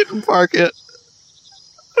street and park it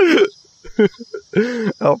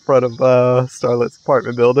out front of Starlet's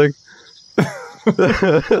apartment building.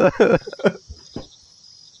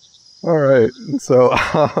 All right, so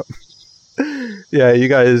yeah, you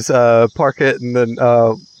guys park it and then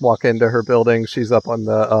walk into her building. She's up on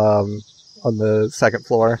the second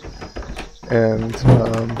floor, and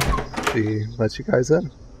she lets you guys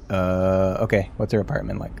in. Okay. What's her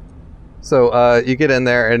apartment like? So you get in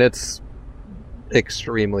there, and it's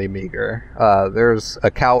extremely meager. There's a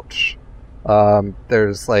couch.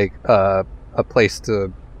 There's like a place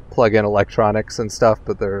to plug in electronics and stuff,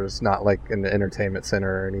 but there's not like an entertainment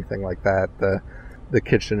center or anything like that. The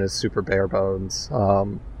kitchen is super bare bones.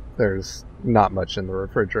 There's not much in the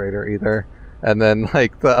refrigerator either. And then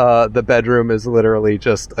like the bedroom is literally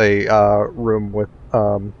just a room with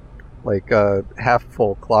like a half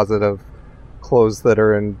full closet of clothes that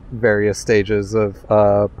are in various stages of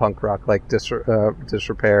punk rock like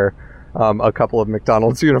disrepair, a couple of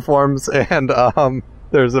McDonald's uniforms, and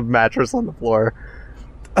there's a mattress on the floor.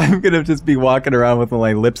 I'm gonna just be walking around with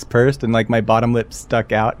my lips pursed and like my bottom lip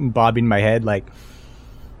stuck out and bobbing my head like,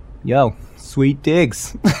 yo, sweet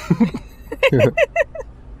digs.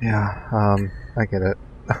 Yeah, I get it.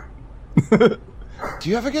 Do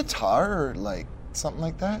you have a guitar or like something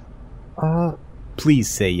like that? Please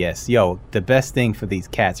say yes. Yo, the best thing for these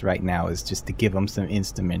cats right now is just to give them some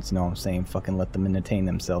instruments, you know what I'm saying? Fucking let them entertain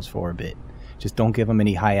themselves for a bit. Just don't give them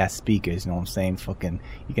any high-ass speakers, you know what I'm saying? Fucking,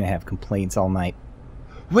 you're gonna have complaints all night.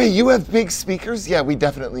 Wait, you have big speakers? Yeah, we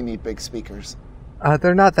definitely need big speakers.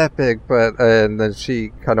 They're not that big, but and then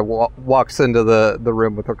she kind of walks into the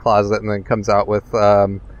room with her closet and then comes out with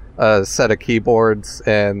a set of keyboards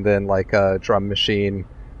and then like a drum machine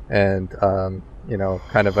and you know,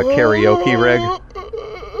 kind of a karaoke rig.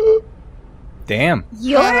 Damn.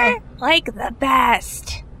 You're like the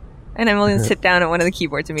best. And I'm willing to sit down at one of the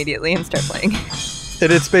keyboards immediately and start playing.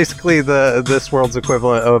 And it's basically this world's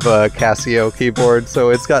equivalent of a Casio keyboard, so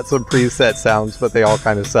it's got some preset sounds, but they all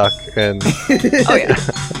kind of suck. And oh yeah,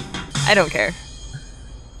 I don't care.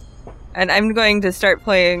 And I'm going to start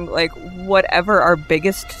playing, like, whatever our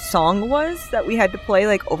biggest song was that we had to play,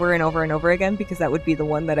 like, over and over and over again, because that would be the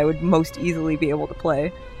one that I would most easily be able to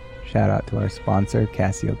play. Shout out to our sponsor,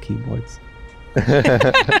 Casio Keyboards.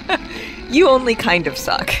 You only kind of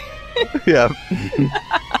suck. Yeah.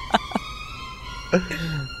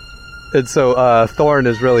 And so Thorn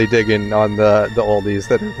is really digging on the oldies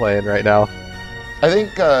that are playing right now. I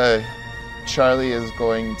think Charlie is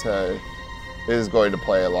going to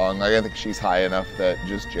play along. Like, I think she's high enough that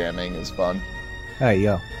just jamming is fun. Hey,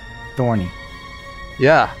 yo, Thorny.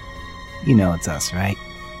 Yeah. You know it's us, right?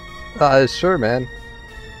 Sure, man.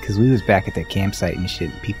 Because we was back at that campsite and shit,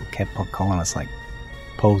 and people kept calling us, like,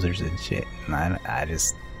 posers and shit. And I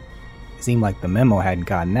just... It seemed like the memo hadn't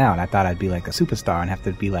gotten out. I thought I'd be, like, a superstar and have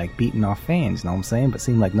to be, like, beating off fans, you know what I'm saying? But it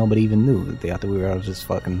seemed like nobody even knew. They thought that we were all just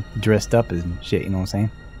fucking dressed up and shit, you know what I'm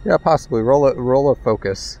saying? Yeah, possibly. Roll a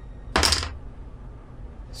focus.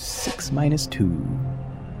 6 minus 2.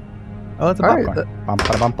 Oh, that's a All bump.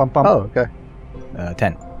 right, Bum, bum, bum. Oh, okay.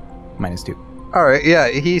 10 minus 2. All right, yeah,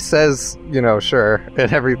 he says, sure,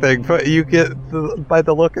 and everything, but you get, by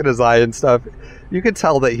the look in his eye and stuff, you can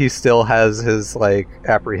tell that he still has his, like,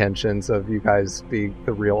 apprehensions of you guys being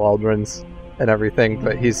the real Aldrins and everything,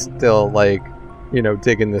 but he's still, like,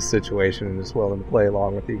 digging this situation and is willing to play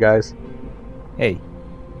along with you guys. Hey,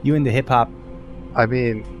 you into hip-hop? I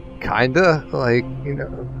mean, kinda, like,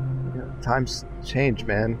 times change,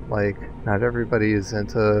 man. Like, not everybody is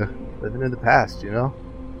into living in the past,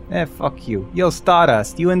 Eh, fuck you. Yo,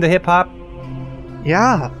 Stardust, you into hip-hop?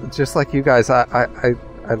 Yeah, just like you guys, I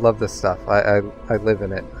love this stuff. I live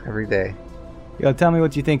in it every day. Yo, tell me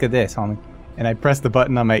what you think of this, homie. And I press the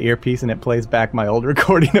button on my earpiece and it plays back my old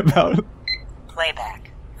recording about...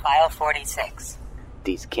 Playback. File 46.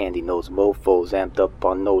 These candy-nosed mofos amped up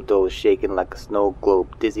on no dose, shaking like a snow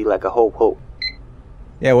globe, dizzy like a ho-ho.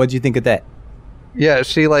 Yeah, what'd you think of that? Yeah,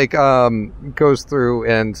 she, like, goes through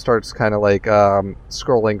and starts kind of, like,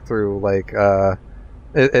 scrolling through, like,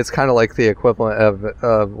 it's kind of like the equivalent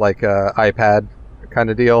of like, a iPad kind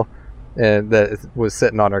of deal, and that was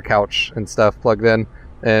sitting on her couch and stuff plugged in,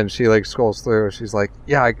 and she, like, scrolls through, and she's like,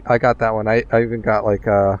 yeah, I got that one. I even got, like,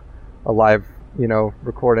 a live,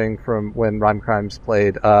 recording from when Rhyme Crimes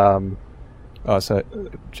played, Oh, so,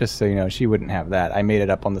 just so you know, she wouldn't have that. I made it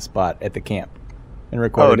up on the spot at the camp and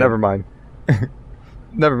recorded never mind.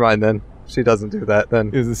 Never mind then. She doesn't do that then.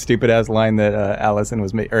 It was a stupid ass line that Allison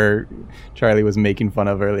was Charlie was making fun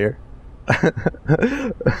of earlier.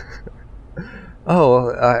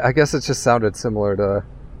 Oh, I guess it just sounded similar to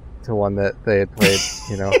one that they had played,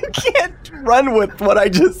 You can't run with what I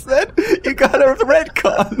just said. You gotta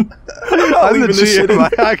retcon. I'm the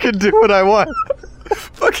GM. I can do what I want.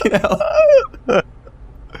 Fucking hell.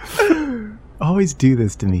 Always do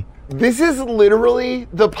this to me. This is literally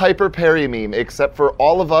the Piper Perry meme, except for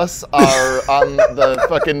all of us are on the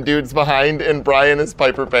fucking dudes behind, and Brian is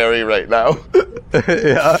Piper Perry right now.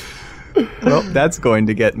 Yeah. Well, that's going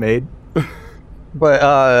to get made. But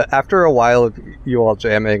after a while of you all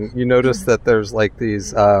jamming, you notice that there's, like,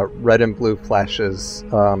 these red and blue flashes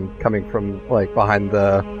coming from, like, behind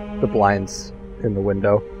the blinds in the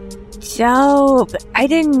window. Dope. I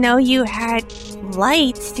didn't know you had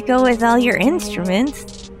lights to go with all your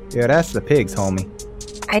instruments. Yeah, that's the pigs, homie.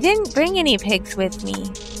 I didn't bring any pigs with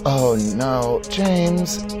me. Oh no,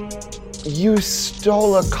 James. You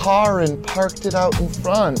stole a car and parked it out in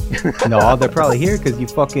front. No, they're probably here because you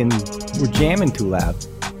fucking were jamming too loud.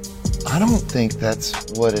 I don't think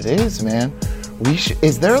that's what it is, man.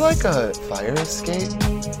 Is there like a fire escape?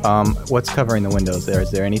 What's covering the windows there?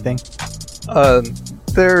 Is there anything?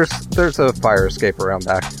 There's a fire escape around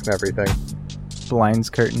back and everything. Blinds,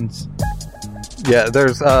 curtains. Yeah,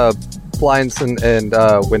 there's blinds and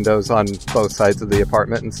windows on both sides of the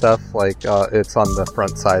apartment and stuff. Like, it's on the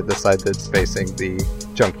front side, the side that's facing the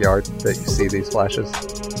junkyard that you see these flashes.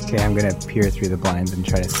 Okay, I'm gonna peer through the blinds and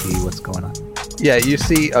try to see what's going on. Yeah, you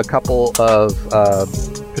see a couple of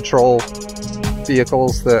patrol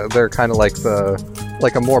vehicles. They're kind of like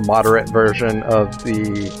a more moderate version of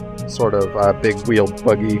the sort of big wheeled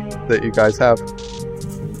buggy that you guys have.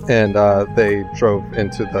 And they drove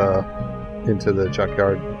into the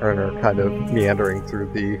junkyard and are kind of meandering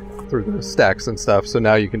through the stacks and stuff. So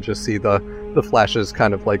now you can just see the flashes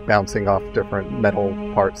kind of like bouncing off different metal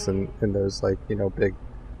parts and those, like, big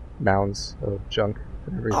mounds of junk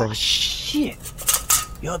and everything. Oh shit!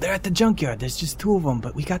 Yo, they're at the junkyard. There's just 2 of them,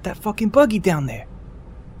 but we got that fucking buggy down there.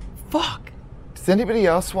 Fuck. Does anybody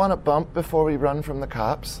else want to bump before we run from the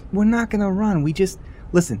cops? We're not gonna run. We just...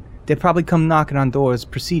 Listen, They'll probably come knocking on doors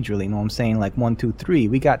procedurally, you know what I'm saying? Like 1, 2, 3.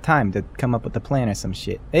 We got time to come up with a plan or some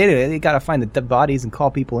shit. They gotta find the dead bodies and call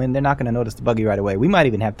people in. They're not gonna notice the buggy right away. We might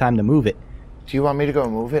even have time to move it. Do you want me to go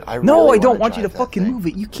move it? No, I don't want you to fucking move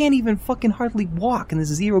it. You can't even fucking hardly walk, and there's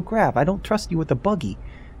zero grav. I don't trust you with the buggy.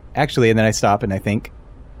 Actually, and then I stop and I think,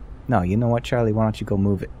 no, you know what, Charlie? Why don't you go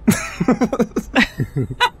move it?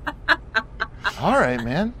 All right,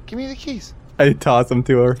 man. Give me the keys. I toss them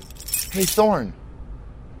to her. Hey, Thorn.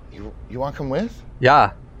 You want to come with?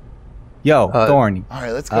 Yeah. Yo, Thorny. All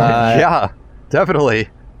right, let's go. Yeah, definitely.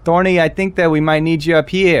 Thorny, I think that we might need you up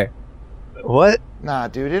here. What? Nah,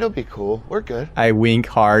 dude, it'll be cool. We're good. I wink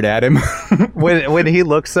hard at him. when he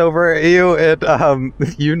looks over at you,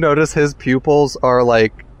 you notice his pupils are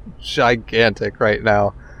like gigantic right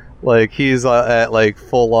now. Like he's at like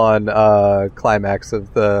full on climax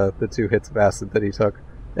of the 2 hits of acid that he took.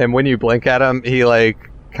 And when you blink at him, he like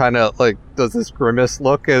kind of like does this grimace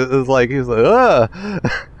look. It's like he's like, ugh.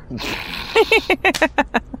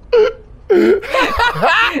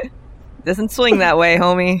 Doesn't swing that way,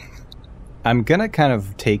 homie. I'm gonna kind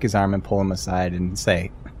of take his arm and pull him aside and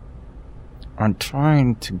say, I'm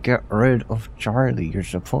trying to get rid of Charlie. You're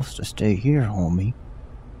supposed to stay here, homie.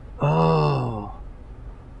 Oh.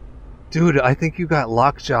 Dude, I think you got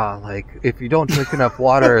lockjaw. Like, if you don't drink enough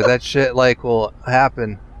water, that shit, like, will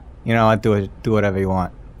happen. You know, do whatever you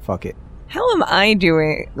want. Fuck it. How am I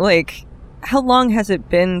doing? Like, how long has it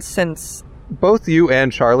been since... Both you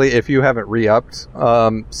and Charlie, if you haven't re-upped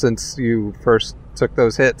since you first took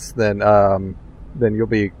those hits, then you'll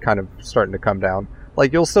be kind of starting to come down.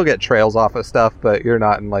 Like, you'll still get trails off of stuff, but you're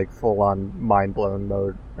not in, like, full-on mind-blown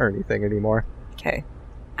mode or anything anymore. Okay.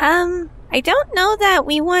 I don't know that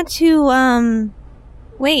we want to,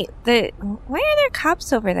 wait, why are there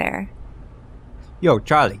cops over there? Yo,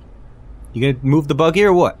 Charlie, you gonna move the buggy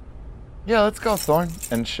or what? Yeah, let's go, Thorn.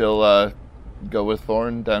 And she'll, go with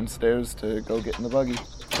Thorn downstairs to go get in the buggy.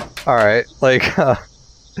 Alright, like,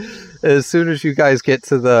 as soon as you guys get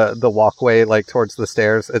to the walkway, like, towards the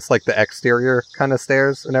stairs, it's like the exterior kind of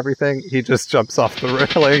stairs and everything. He just jumps off the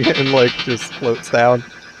railing and, like, just floats down.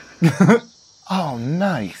 Oh,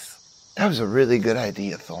 nice. That was a really good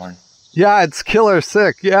idea, Thorn. Yeah, it's killer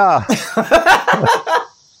sick, yeah.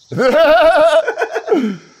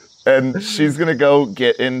 And she's going to go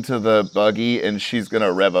get into the buggy, and she's going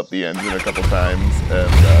to rev up the engine a couple times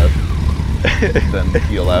and then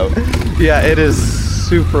peel out. Yeah, it is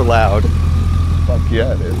super loud. Fuck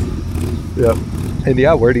yeah, it is. Yep. And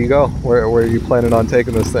yeah, where do you go? Where are you planning on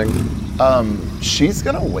taking this thing? She's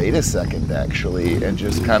gonna wait a second, actually, and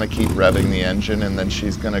just kind of keep revving the engine, and then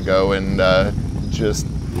she's gonna go and just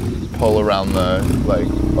pull around the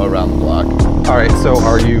block. All right, so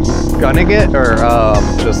are you gunning it, or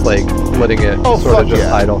just like letting it sort of just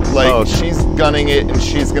idle? Like, she's gunning it, and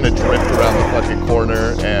she's gonna drift around the fucking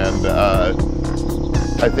corner, and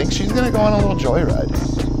I think she's gonna go on a little joyride.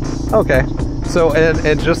 Okay. So,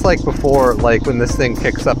 and just like before, like when this thing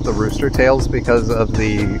kicks up the rooster tails because of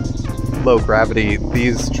the low gravity,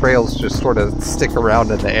 these trails just sort of stick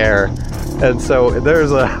around in the air. And so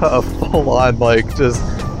there's a full-on, like, just,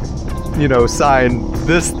 you know, sign,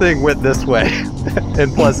 this thing went this way.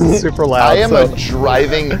 And plus it's super loud. I am a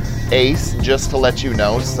driving ace, just to let you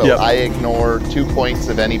know, so I ignore 2 points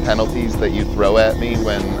of any penalties that you throw at me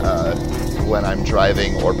when I'm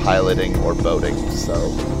driving or piloting or boating, so...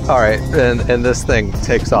 Alright, and this thing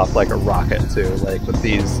takes off like a rocket too, like with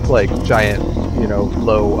these like giant, you know,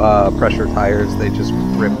 low pressure tires. They just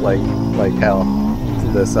rip like hell to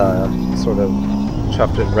this sort of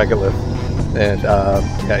chuffed-in regolith. And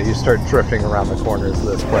yeah, you start drifting around the corners of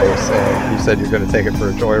this place, and you said you're going to take it for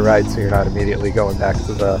a joyride, so you're not immediately going back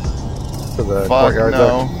to the courtyard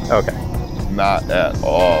no. there? Okay. Not at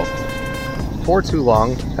all. For too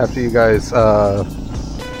long, after you guys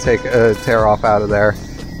tear off out of there,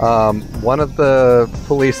 one of the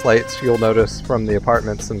police lights you'll notice from the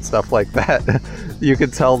apartments and stuff like that, you can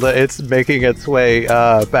tell that it's making its way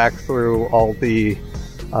back through all the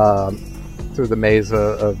through the maze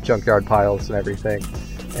of junkyard piles and everything,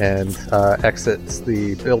 and exits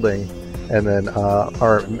the building, and then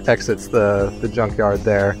or exits the junkyard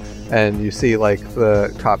there, and you see like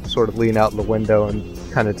the cops sort of lean out the window and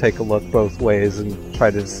kind of take a look both ways and try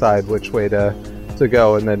to decide which way to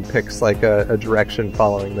go, and then picks like a direction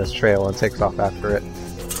following this trail and takes off after it.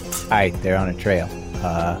 Alright, they're on a trail.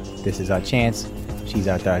 This is our chance. She's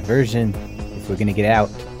our diversion. If we're gonna get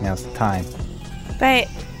out, now's the time. But,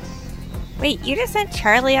 wait, you just sent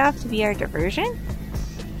Charlie off to be our diversion?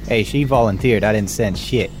 Hey, she volunteered. I didn't send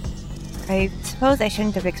shit. I suppose I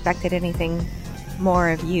shouldn't have expected anything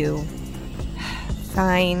more of you.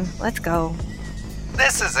 Fine, let's go.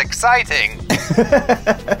 This is exciting.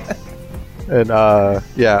 And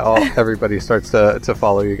everybody starts to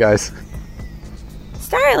follow you guys.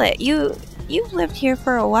 Starlet, you've lived here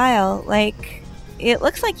for a while. Like, it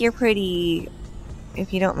looks like you're pretty,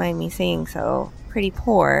 if you don't mind me saying so, pretty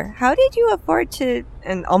poor. How did you afford to,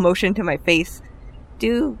 and I'll motion to my face,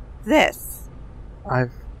 do this?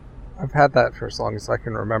 I've had that for as long as I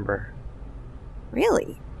can remember.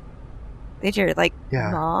 Really? Did your,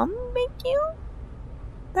 mom make you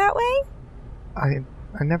that way? I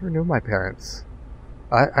never knew my parents.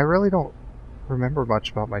 I really don't remember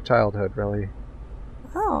much about my childhood, really.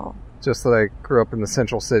 Oh. Just that I grew up in the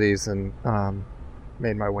central cities and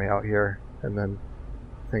made my way out here, and then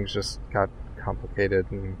things just got complicated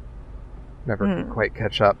and never could quite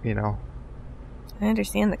catch up, you know. I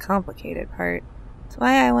understand the complicated part. That's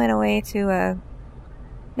why I went away to a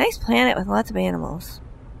nice planet with lots of animals.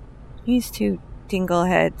 These two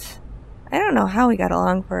dingleheads. I don't know how we got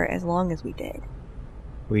along for as long as we did.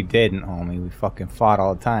 We didn't, homie. We fucking fought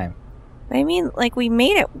all the time. I mean, we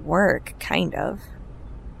made it work, kind of.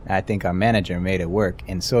 I think our manager made it work,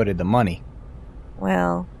 and so did the money.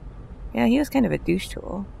 Well, yeah, he was kind of a douche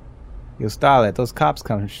tool. Yo, Starlet, those cops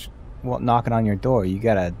come knocking on your door. You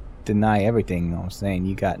gotta deny everything, you know what I'm saying?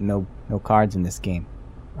 You got no cards in this game.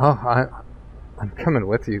 Oh, I'm coming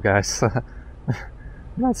with you guys. I'm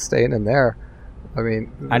not staying in there. I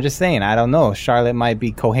mean... I'm just saying, I don't know. Charlotte might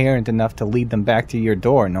be coherent enough to lead them back to your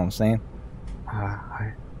door, you know what I'm saying?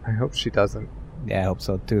 I hope she doesn't. Yeah, I hope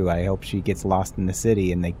so too. I hope she gets lost in the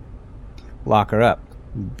city and they lock her up.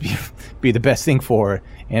 Be the best thing for her,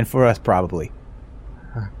 and for us probably.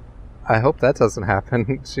 I hope that doesn't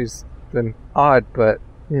happen. She's been odd, but,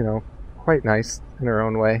 you know, quite nice in her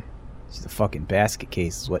own way. She's a fucking basket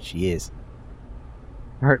case is what she is.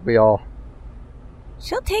 Aren't we all?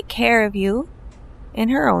 She'll take care of you. In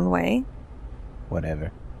her own way.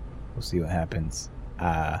 Whatever. We'll see what happens.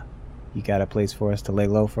 You got a place for us to lay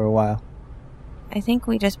low for a while? I think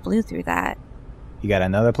we just blew through that. You got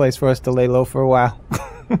another place for us to lay low for a while?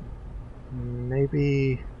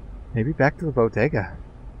 Maybe back to the bodega.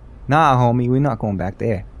 Nah, homie, we're not going back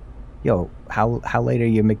there. Yo, how late are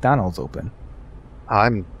your McDonald's open?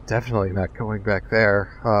 I'm definitely not going back there.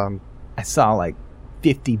 I saw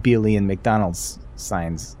 50 billion McDonald's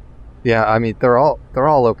signs. Yeah, I mean, they're all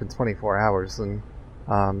open 24 hours, and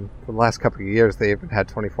for the last couple of years, they even had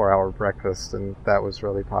 24-hour breakfast, and that was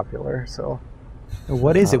really popular, so...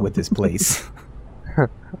 What is it with this place?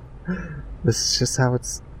 This is just how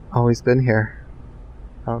it's always been here.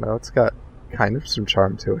 I don't know, it's got kind of some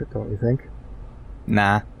charm to it, don't you think?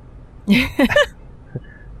 Nah.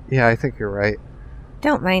 Yeah, I think you're right.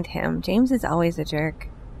 Don't mind him. James is always a jerk.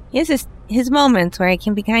 He has his moments where it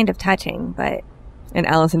can be kind of touching, but... And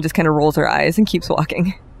Allison just kind of rolls her eyes and keeps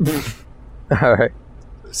walking. All right.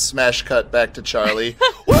 Smash cut back to Charlie.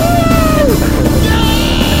 Woo!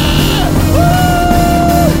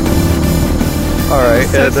 All right.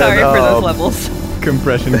 So sorry for those levels.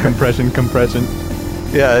 Compression.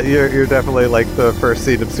 Yeah, you're definitely the first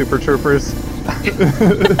scene of Super Troopers.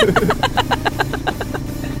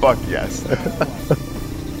 Fuck yes.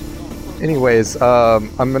 Anyways,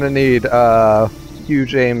 I'm gonna need you,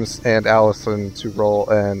 James, and Allison to roll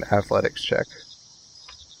an athletics check.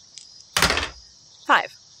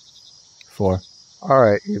 5. 4. All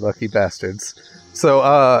right, you lucky bastards. So,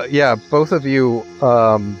 both of you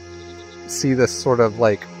see this sort of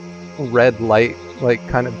red light,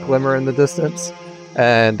 kind of glimmer in the distance,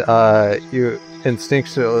 and you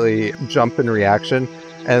instinctually jump in reaction,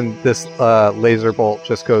 and this laser bolt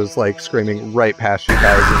just goes screaming right past you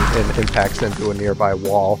guys and impacts into a nearby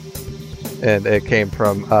wall. And it came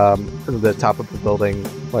from the top of the building,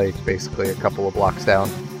 basically a couple of blocks down.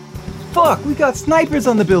 Fuck, we got snipers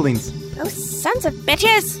on the buildings! Those sons of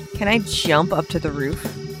bitches! Can I jump up to the roof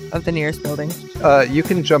of the nearest building? You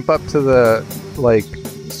can jump up to the,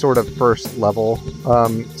 sort of first level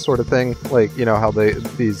sort of thing. You know how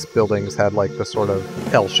these buildings had, the sort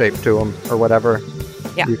of L shape to them or whatever?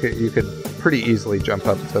 Yeah. You could pretty easily jump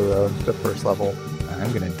up to the first level.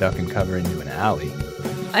 I'm gonna duck and cover into an alley.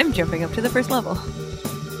 I'm jumping up to the first level.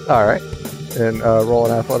 All right. And roll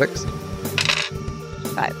in athletics.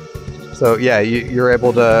 5. So, yeah, you're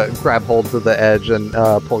able to grab hold to the edge and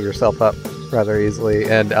pull yourself up rather easily.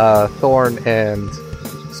 And Thorn and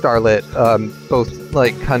Starlet both,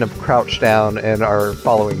 kind of crouch down and are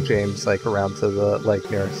following James, around to the,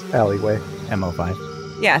 nearest alleyway.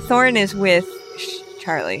 MO5. Yeah, Thorn is with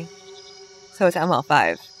Charlie. So it's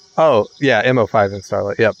ML5. Oh, yeah, MO5 and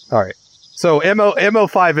Starlet. Yep. All right. So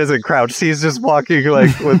MO5 isn't crouched. He's just walking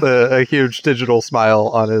with a huge digital smile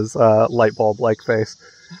on his light bulb-like face.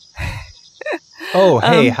 Oh,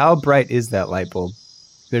 hey, how bright is that light bulb?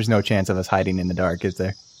 There's no chance of us hiding in the dark, is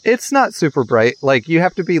there? It's not super bright. Like, you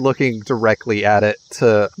have to be looking directly at it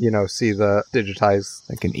to, see the digitized...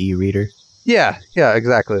 Like an e-reader? Yeah,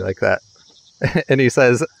 exactly like that. And he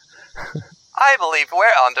says, I believe we're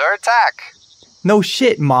under attack. No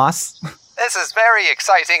shit, Moss. This is very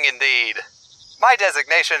exciting indeed. My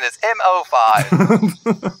designation is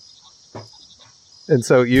MO5. And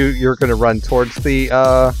so you're going to run towards the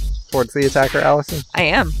attacker, Allison? I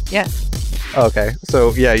am, yes. Okay,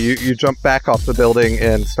 so yeah, you jump back off the building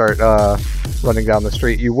and start running down the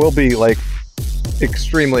street. You will be, like,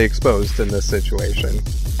 extremely exposed in this situation.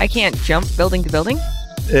 I can't jump building to building?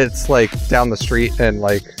 It's, like, down the street and,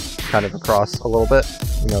 like, kind of across a little bit.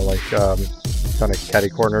 Kind of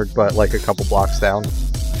catty-cornered, but, like, a couple blocks down.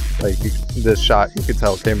 Like, this shot, you could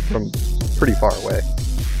tell, came from pretty far away.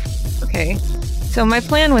 Okay. So my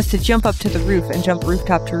plan was to jump up to the roof and jump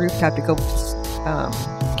rooftop to rooftop to go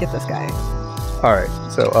get this guy. All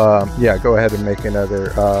right. So go ahead and make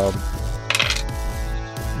another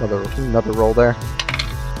roll there.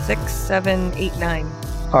 6, 7, 8, 9.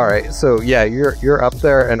 All right. So yeah, you're up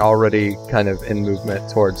there and already kind of in movement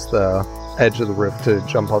towards the edge of the roof to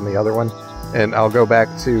jump on the other one. And I'll go back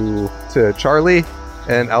to Charlie,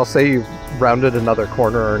 and I'll say you've rounded another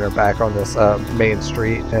corner and are back on this main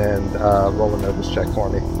street, and roll a notice check for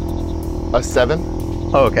me. A 7?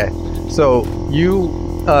 Oh, okay. So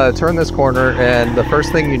you turn this corner, and the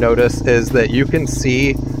first thing you notice is that you can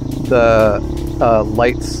see the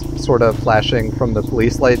lights sort of flashing from the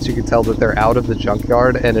police lights. You can tell that they're out of the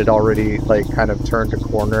junkyard, and it already, like, kind of turned a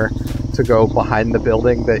corner to go behind the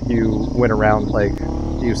building that you went around, like,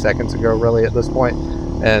 a few seconds ago, really, at this point.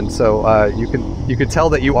 And so you can tell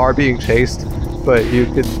that you are being chased, but you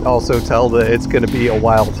could also tell that it's going to be a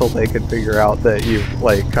while till they can figure out that you've,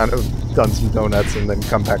 like, kind of done some donuts and then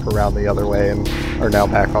come back around the other way and are now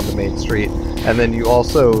back on the main street. And then you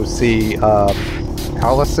also see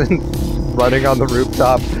Allison running on the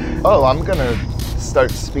rooftop. Oh, I'm going to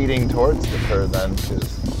start speeding towards her then.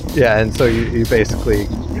 Yeah, and so you basically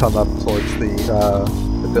come up towards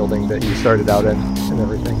the building that you started out in and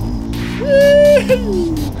everything.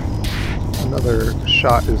 Another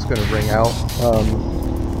shot is going to ring out,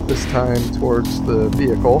 this time towards the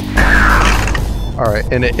vehicle. Alright,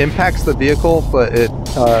 and it impacts the vehicle, but it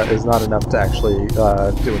is not enough to actually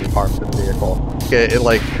do any harm to the vehicle. It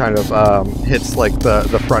like, kind of hits, like,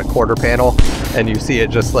 the front quarter panel, and you see it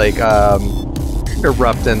just, like,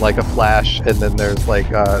 erupt in, like, a flash, and then there's, like,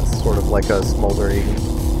 sort of like a smoldering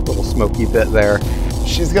little smoky bit there.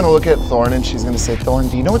 She's going to look at Thorn and she's going to say, Thorn,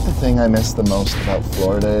 do you know what the thing I miss the most about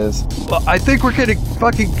Florida is? Well, I think we're getting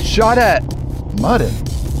fucking shot at. Mudding.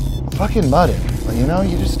 Fucking mudding. Well,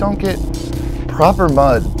 you just don't get proper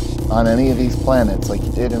mud on any of these planets like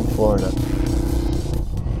you did in Florida.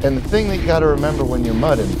 And the thing that you got to remember when you're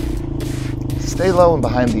mudding, stay low and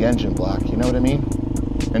behind the engine block, you know what I mean?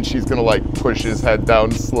 And she's going to, like, push his head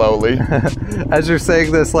down slowly. As you're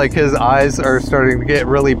saying this, like, his eyes are starting to get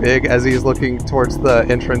really big as he's looking towards the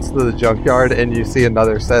entrance to the junkyard, and you see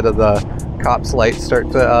another set of the cops' lights start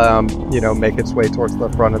to, make its way towards the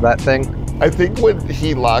front of that thing. I think when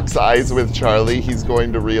he locks eyes with Charlie, he's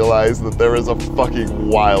going to realize that there is a fucking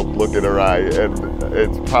wild look in her eye, and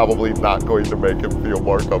it's probably not going to make him feel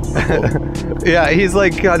more comfortable. Yeah, he's,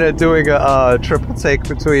 like, kind of doing a triple take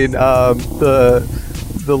between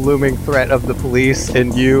the looming threat of the police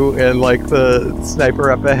and you and, like, the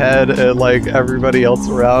sniper up ahead and, like, everybody else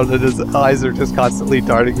around, and his eyes are just constantly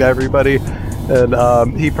darting to everybody,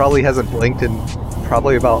 and he probably hasn't blinked in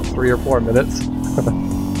probably about 3 or 4 minutes.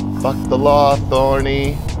 Fuck the law,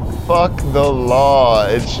 Thorny. Fuck the law.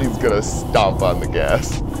 And she's gonna stomp on the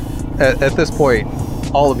gas. At this point,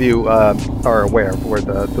 all of you are aware of where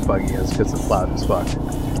the buggy is because it's loud as fuck.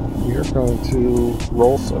 You're going to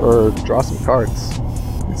roll or draw some cards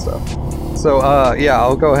and stuff. So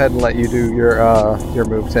I'll go ahead and let you do your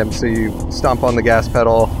move, Tim. So you stomp on the gas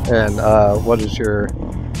pedal, and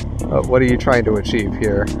what are you trying to achieve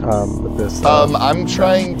here with this? I'm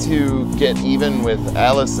trying to get even with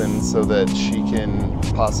Allison so that she can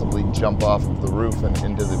possibly jump off of the roof and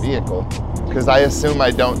into the vehicle. Because I assume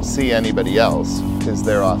I don't see anybody else because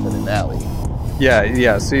they're off in an alley.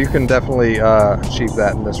 Yeah. So you can definitely achieve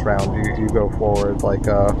that in this round. You go forward like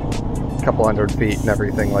a couple 100 feet and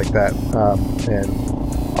everything like that. And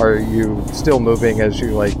are you still moving as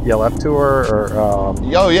you, like, yell up to her, or?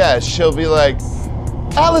 Oh yeah, she'll be like,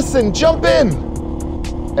 Allison, jump in!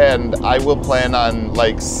 and I will plan on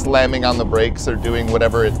like slamming on the brakes or doing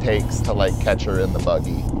whatever it takes to like catch her in the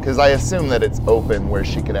buggy. Because I assume that it's open where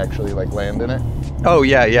she could actually like land in it. Oh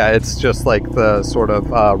yeah, it's just like the sort of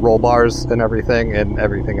roll bars and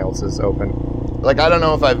everything else is open. Like, I don't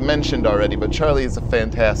know if I've mentioned already, but Charlie is a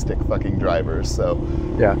fantastic fucking driver, so...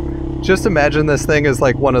 Yeah. Just imagine this thing as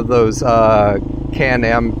like one of those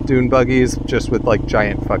Can-Am dune buggies, just with like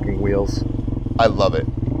giant fucking wheels. I love it.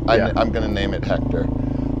 Yeah. I'm gonna name it Hector.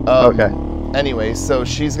 Okay. Anyway, so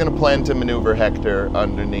she's gonna plan to maneuver Hector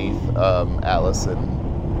underneath Allison,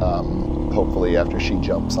 hopefully after she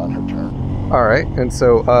jumps on her turn. Alright, and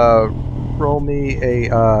so roll me a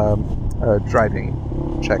driving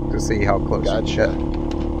check to see how close you get.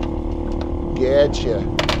 Gotcha.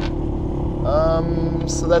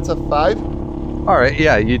 So that's a 5? Alright,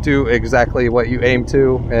 yeah, you do exactly what you aim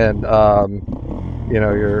to, and,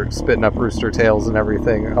 you're spitting up rooster tails and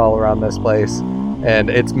everything all around this place, and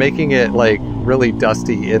it's making it, like, really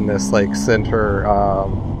dusty in this, like, center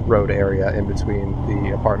road area in between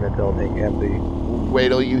the apartment building and the... Wait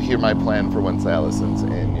till you hear my plan for once Allison's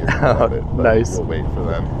in. You're gonna love it, but nice. We'll wait for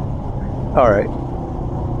them. Alright.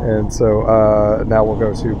 And so now we'll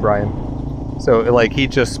go to Brian. So, like, he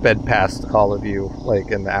just sped past all of you,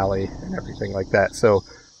 like, in the alley and everything like that. So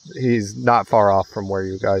he's not far off from where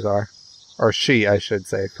you guys are. Or she, I should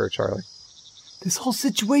say, for Charlie. This whole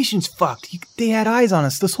situation's fucked. They had eyes on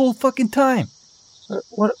us this whole fucking time.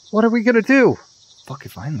 What are we gonna do? Fuck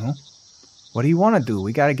if I know. What do you want to do?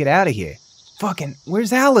 We gotta get out of here. Fucking,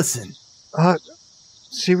 where's Allison?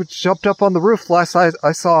 She jumped up on the roof last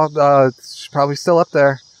I saw. She's probably still up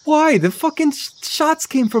there. Why? The fucking shots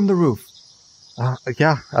came from the roof.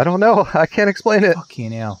 Yeah, I don't know. I can't explain it.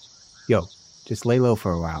 Fucking hell. Yo, just lay low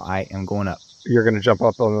for a while. I am going up. You're going to jump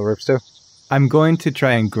up on the roof too? I'm going to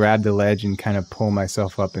try and grab the ledge and kind of pull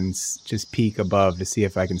myself up and just peek above to see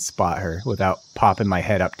if I can spot her without popping my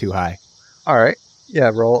head up too high. All right.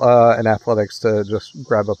 Yeah, roll an athletics to just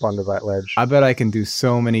grab up onto that ledge. I bet I can do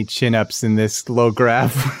so many chin-ups in this low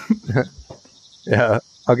graph. Yeah,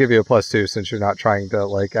 I'll give you a +2 since you're not trying to,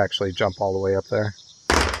 like, actually jump all the way up there.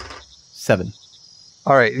 7.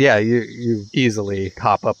 All right, yeah, you easily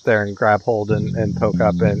hop up there and grab hold and poke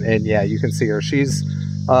up, and yeah, you can see her. She's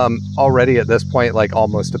already at this point, like,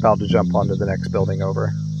 almost about to jump onto the next building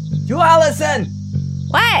over. You, Allison!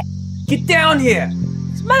 What? Get down here!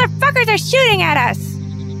 These motherfuckers are shooting at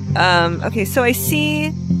us! Okay, so I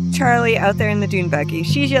see Charlie out there in the dune buggy.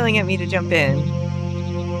 She's yelling at me to jump in.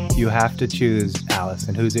 You have to choose,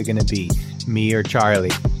 Allison. Who's it going to be? Me or Charlie?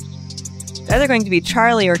 It's either going to be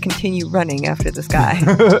Charlie or continue running after this guy.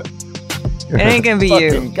 It ain't going to be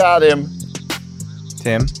you. Got him.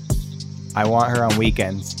 Tim, I want her on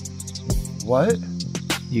weekends. What?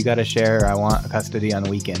 You got to share her. I want custody on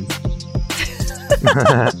weekends.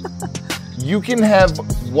 You can have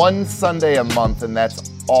one Sunday a month, and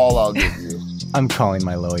that's all I'll give you. I'm calling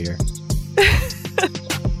my lawyer.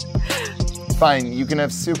 Fine, you can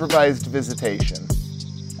have supervised visitation.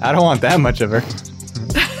 I don't want that much of her.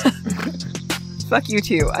 Fuck you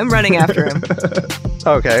too. I'm running after him.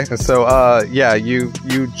 Okay, so yeah, you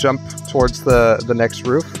jump towards the next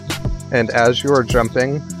roof, and as you are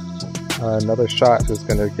jumping, another shot is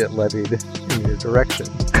going to get levied in your direction.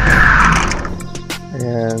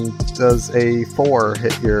 And does a 4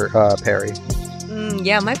 hit your parry?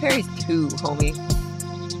 Yeah, my parry's 2, homie.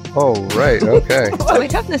 Oh, right, okay. My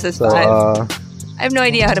toughness is 5. I have no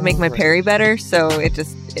idea how to make my parry better, so it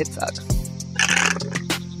sucks.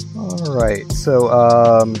 Alright, so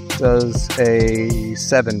does a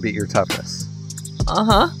 7 beat your toughness?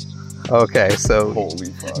 Uh-huh. Okay, so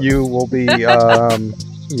holy fuck. You will be,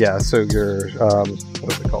 yeah, so you're,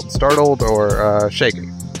 what is it called, startled or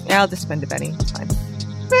shaken? Yeah, I'll just spend a Benny, it's fine.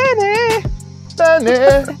 Benny!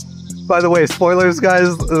 By the way, spoilers,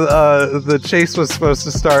 guys, the chase was supposed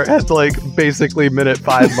to start at, like, basically minute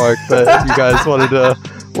 5 mark, but you guys wanted to,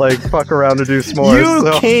 like, fuck around and do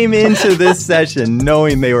s'mores. You came into this session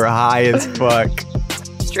knowing they were high as fuck.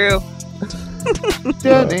 It's true.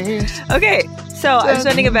 Benny. Okay, so I'm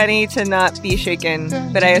spending a Benny to not be shaken,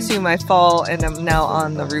 but I assume I fall and I'm now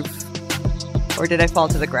on the roof. Or did I fall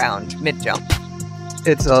to the ground mid-jump?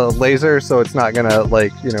 It's a laser, so it's not gonna,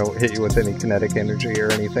 like, you know, hit you with any kinetic energy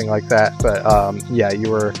or anything like that. But yeah, you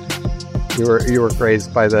were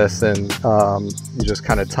grazed by this, and you just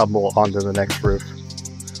kind of tumble onto the next roof.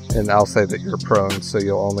 And I'll say that you're prone, so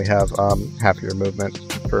you'll only have half your movement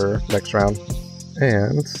for next round.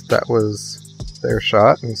 And that was their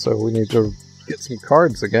shot, and so we need to get some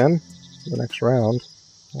cards again for the next round.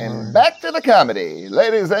 And back to the comedy.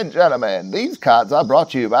 Ladies and gentlemen, these cards are brought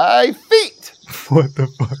to you by Feet. What the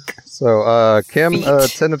fuck? So, Kim,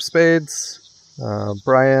 10 of spades.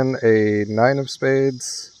 Brian, a 9 of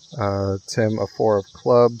spades. Tim, a 4 of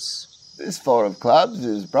clubs. This 4 of clubs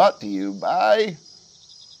is brought to you by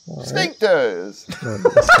Sphincters.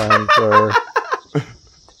 This time for...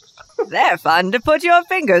 They're fun to put your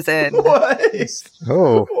fingers in. What?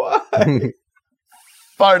 Oh.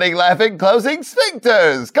 Farting, laughing, closing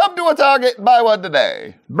sphincters. Come to a Target and buy one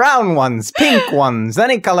today. Brown ones, pink ones,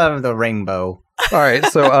 any color of the rainbow. All right,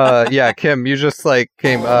 so yeah, Kim, you just like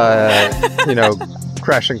came,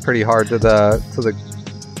 crashing pretty hard to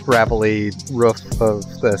the gravelly roof of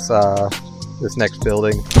this next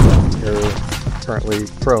building. You're currently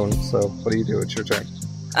prone. So what do you do? It's your turn.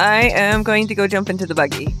 I am going to go jump into the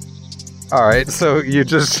buggy. All right, so you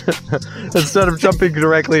just, instead of jumping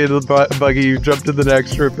directly into the buggy, you jump to the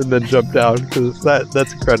next roof and then jump down, because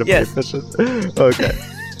that's incredibly efficient. Okay.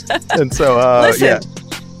 And so, Listen, yeah.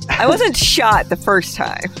 I wasn't shot the first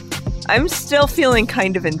time. I'm still feeling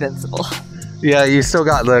kind of invincible. Yeah, you still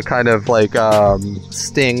got the kind of, like,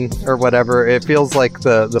 sting or whatever. It feels like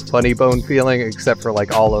the funny bone feeling, except for,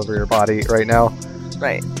 like, all over your body right now.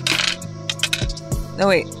 Right. No,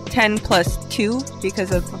 wait. 10 plus 2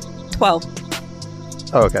 because of 12.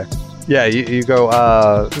 Oh, okay. Yeah, you go,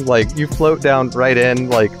 like, you float down right in,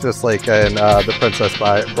 like, just like in The Princess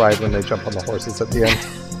Bride when they jump on the horses at the end.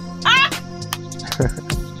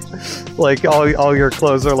 Like, all your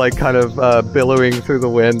clothes are, like, kind of billowing through the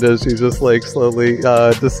wind as you just, like, slowly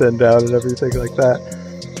descend down and everything like that.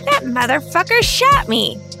 That motherfucker shot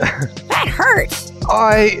me. That hurts.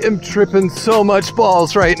 I am tripping so much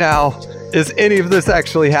balls right now. Is any of this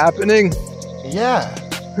actually happening? Yeah.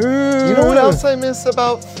 You know what else I miss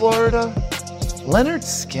about Florida? Leonard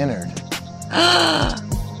Skinner.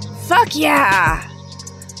 Fuck yeah.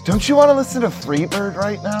 Don't you want to listen to Freebird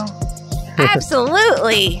right now?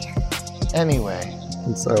 Absolutely. Anyway.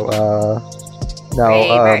 And so, now,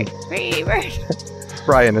 Freebird.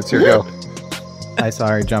 Brian, it's your go. I saw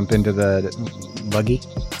her jump into the buggy.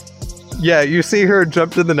 Yeah, you see her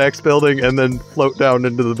jump to the next building and then float down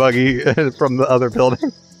into the buggy from the other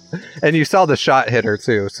building. And you saw the shot hit her,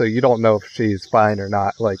 too, so you don't know if she's fine or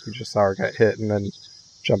not. Like, you just saw her get hit and then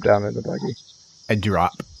jump down in the buggy. I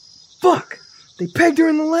drop. Fuck! They pegged her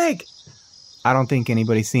in the leg! I don't think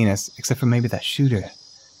anybody's seen us, except for maybe that shooter.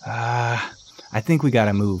 I think we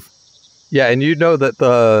gotta move. Yeah, and you know that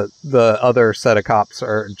the other set of cops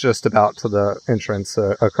are just about to the entrance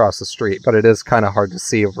across the street, but it is kind of hard to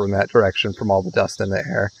see over in that direction from all the dust in the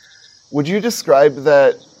air. Would you describe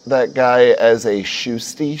that guy as a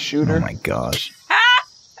shoosty shooter? Oh my gosh.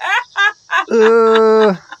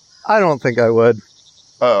 I don't think I would.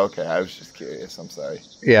 Oh, okay. I was just curious. I'm sorry.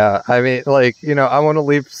 Yeah, I mean, like, I want to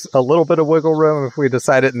leave a little bit of wiggle room if we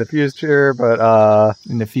decide it in the future, but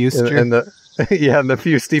in the future, in the yeah, in the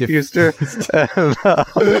fusty future.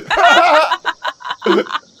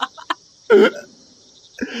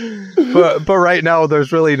 But right now,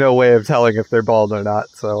 there's really no way of telling if they're bald or not.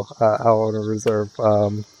 So I want to reserve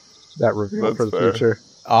that review for the future.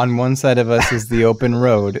 On one side of us is the open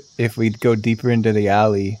road. If we go deeper into the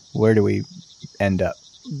alley, where do we end up?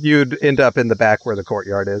 You'd end up in the back where the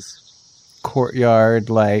courtyard is. Courtyard,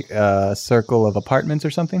 like a circle of apartments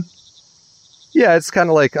or something? Yeah, it's kind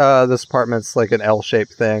of like this apartment's like an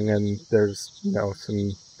L-shaped thing, and there's,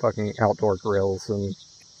 some fucking outdoor grills. And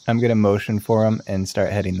I'm going to motion for them and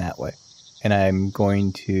start heading that way. And I'm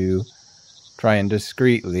going to try and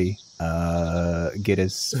discreetly get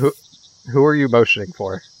his... Who are you motioning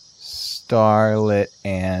for? Starlet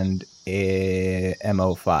and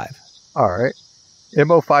MO5. All right.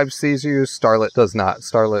 MO5 sees you. Starlet does not.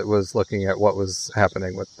 Starlet was looking at what was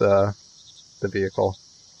happening with the vehicle.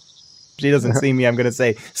 She doesn't see me. I'm going to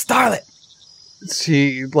say, Starlet!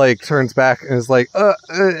 She, turns back and is like,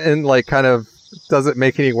 and, kind of doesn't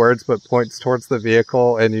make any words, but points towards the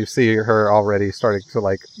vehicle, and you see her already starting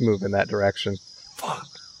to, move in that direction. Fuck.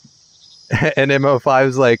 And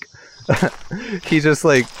MO5's like, he just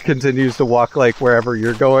continues to walk wherever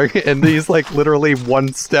you're going, and he's literally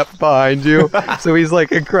one step behind you, so he's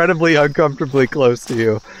incredibly uncomfortably close to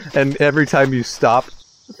you, and every time you stop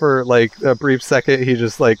for a brief second, he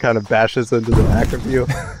just kind of bashes into the back of you.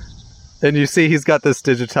 And you see he's got this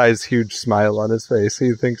digitized huge smile on his face.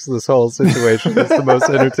 He thinks this whole situation is the most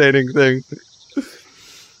entertaining thing.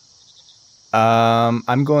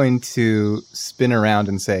 I'm going to spin around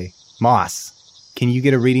and say, Moss, can you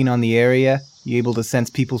get a reading on the area? You able to sense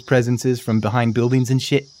people's presences from behind buildings and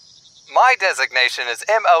shit? My designation is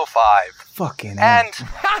MO5. Fucking hell. And...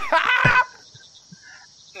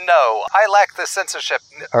 no, I lack the censorship.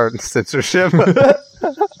 Or censorship?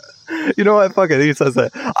 You know what? Fuck it. He says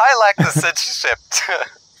that. I lack the censorship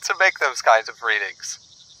to to make those kinds of readings.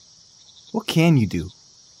 What can you do?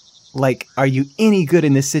 Like, are you any good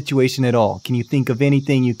in this situation at all? Can you think of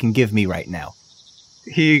anything you can give me right now?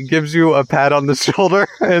 He gives you a pat on the shoulder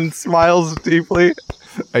and smiles deeply.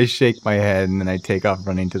 I shake my head and then I take off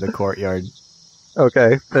running to the courtyard.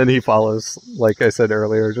 Okay, and he follows, like I said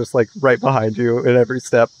earlier, just like right behind you at every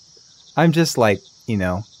step. I'm just like,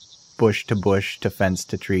 bush to fence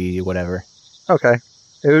to tree, whatever. Okay.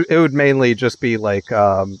 It would mainly just be like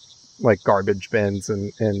garbage bins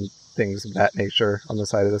and things of that nature on the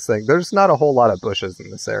side of this thing. There's not a whole lot of bushes in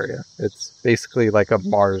this area. It's basically like a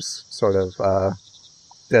Mars sort of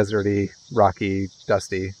deserty, rocky,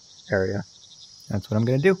 dusty area. That's what I'm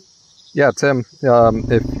going to do. Yeah, Tim,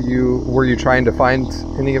 were you trying to find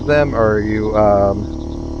any of them, or are you...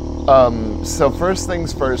 So first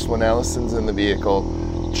things first, when Allison's in the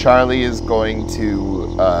vehicle, Charlie is going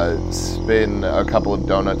to spin a couple of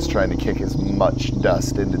donuts trying to kick as much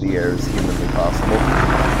dust into the air as humanly possible.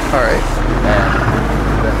 All right.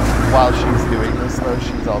 And then while she's doing this, though,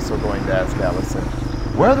 she's also going to ask Allison,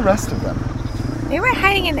 where are the rest of them? They were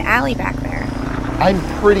hiding in the alley back there. I'm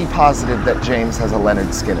pretty positive that James has a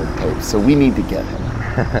Leonard Skinner tape, so we need to get him.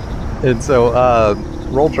 And so,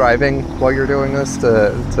 roll driving while you're doing this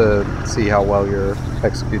to see how well you're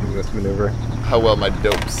executing this maneuver. How well my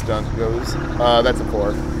dope stunt goes. That's a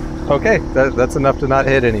 4. Okay, that's enough to not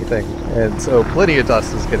hit anything. And so plenty of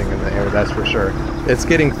dust is getting in the air, that's for sure. It's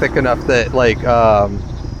getting thick enough that,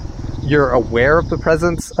 you're aware of the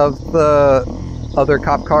presence of the other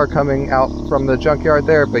cop car coming out from the junkyard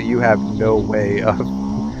there, but you have no way of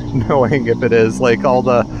knowing if it is. Like, all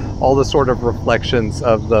the sort of reflections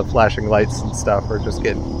of the flashing lights and stuff are just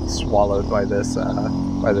getting swallowed by this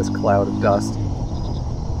cloud of dust.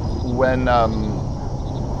 When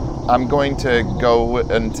I'm going to go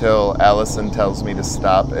until Allison tells me to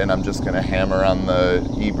stop, and I'm just going to hammer on the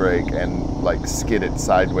e-brake and skid it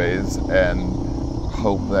sideways and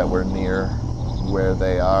hope that we're near where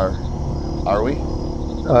they are. Are we?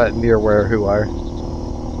 Near where? Who are?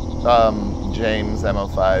 James,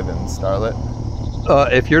 MO5, and Starlet.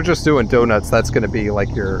 If you're just doing donuts, that's going to be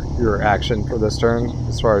your action for this turn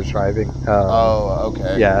as far as driving.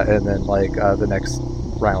 Okay. Yeah, and then the next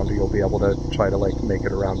round you'll be able to try to make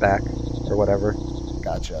it around back or whatever.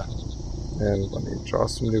 Gotcha. And let me draw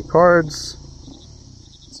some new cards.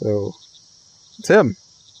 So, Tim,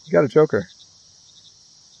 you got a Joker.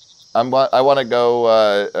 I want to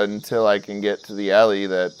go until I can get to the alley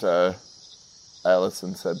that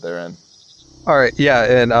Allison said they're in. All right, yeah,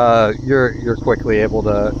 and you're quickly able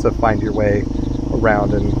to find your way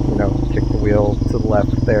around and kick the wheel to the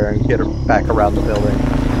left there and get it back around the building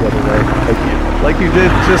the other way, like you did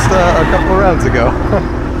just a couple of rounds ago.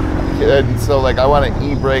 And so I want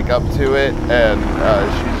to e-brake up to it, and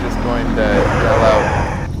she's just going to yell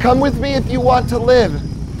out, "Come with me if you want to live."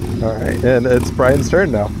 All right, and it's Brian's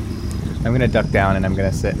turn now. I'm gonna duck down and I'm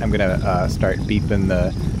gonna start beeping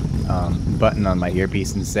the button on my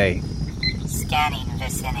earpiece and say, "Scanning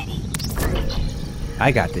vicinity."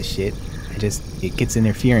 I got this shit. It gets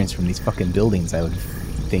interference from these fucking buildings. I would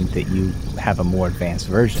think that you have a more advanced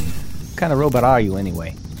version. What kind of robot are you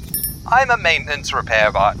anyway? I'm a maintenance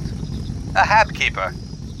repair bot. A habkeeper.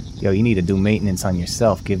 Yo, you need to do maintenance on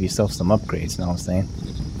yourself. Give yourself some upgrades, know what I'm saying?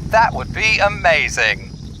 That would be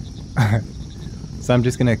amazing. So I'm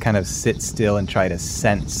just going to kind of sit still and try to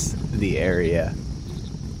sense the area.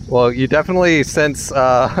 Well, you definitely sense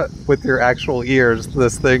with your actual ears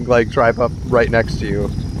this thing drive up right next to you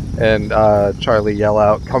and Charlie yell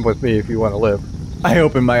out, "Come with me if you want to live." I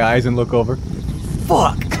open my eyes and look over.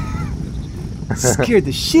 Fuck! Scared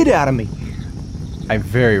the shit out of me. I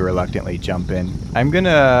very reluctantly jump in. I'm going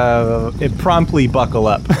to promptly buckle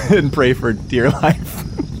up and pray for dear life.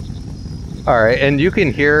 All right, and you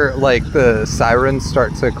can hear the sirens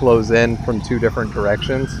start to close in from 2 different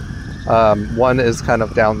directions. One is kind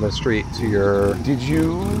of down the street to your... Did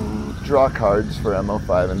you draw cards for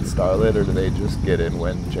MO5 and Starlit, or do they just get in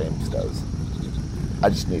when James does? I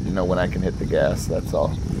just need to know when I can hit the gas, that's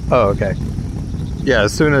all. Oh, okay. Yeah,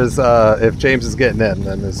 as soon as... if James is getting in,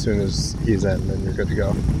 then as soon as he's in, then you're good to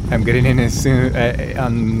go. I'm getting in as soon...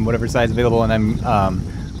 on whatever side's available, and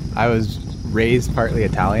I was raised partly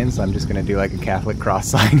Italian, so I'm just going to do a Catholic cross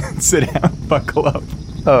sign and sit down, buckle up.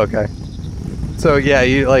 Oh, okay. So yeah,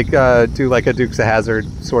 you do a Dukes of Hazzard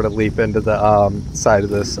sort of leap into the side of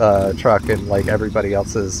this truck, and everybody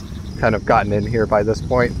else has kind of gotten in here by this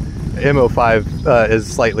point. MO5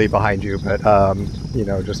 is slightly behind you, but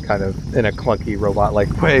just kind of in a clunky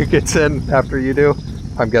robot-like way gets in after you do.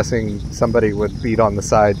 I'm guessing somebody would beat on the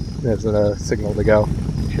side as a signal to go.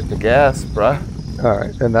 Hit the gas, bruh. All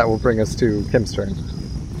right, and that will bring us to Kim's turn.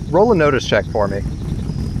 roll a notice check for me.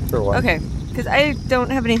 For one. Okay, because I don't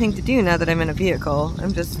have anything to do now that I'm in a vehicle.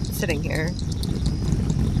 I'm just sitting here.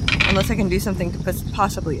 Unless I can do something to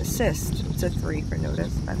possibly assist. It's a 3 for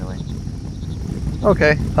notice, by the way.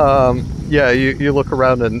 Okay. Yeah, you look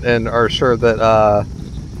around and are sure that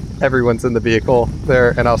everyone's in the vehicle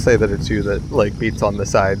there, and I'll say that it's you that like beats on the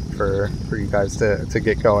side for you guys to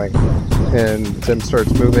get going. And Tim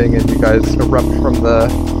starts moving, and you guys erupt from the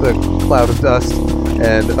cloud of dust,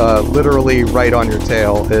 and literally right on your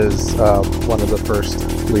tail is one of the first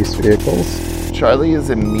police vehicles. Charlie is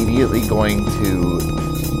immediately going to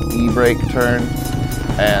e-brake turn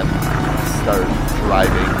and start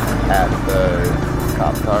driving at the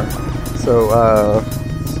cop car. So,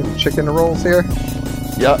 some chicken rolls here?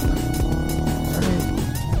 Yep.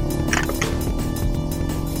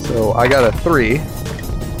 So, I got a 3.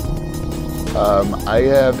 I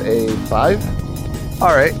have a 5.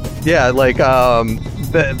 Alright. Yeah, like,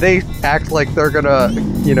 they act like they're gonna,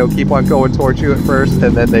 keep on going towards you at first,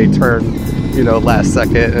 and then they turn, last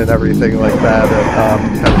second and everything like that,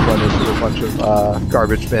 and kind of run into a bunch of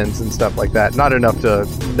garbage bins and stuff like that. Not enough to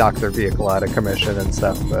knock their vehicle out of commission and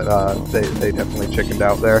stuff, but they definitely chickened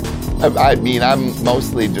out there. I mean, I'm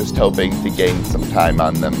mostly just hoping to gain some time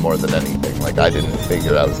on them more than anything. Like, I didn't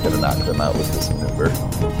figure I was going to knock them out with this maneuver.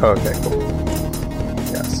 Okay, cool.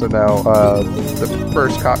 Yeah, so now the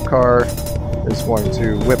first cop car is going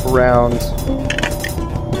to whip around.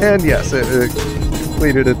 And yes, it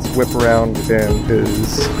completed its whip around and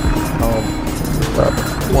is up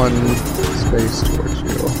 1 space towards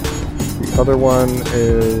you. The other one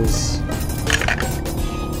is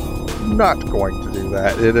not going to do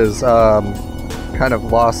that. It is kind of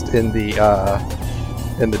lost in the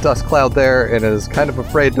dust cloud there, and is kind of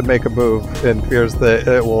afraid to make a move and fears that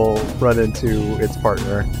it will run into its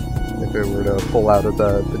partner if it were to pull out of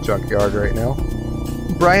the junkyard right now.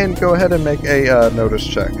 Brian, go ahead and make a notice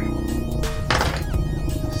check.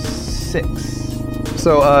 6.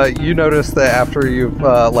 So you notice that after you've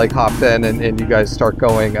hopped in and you guys start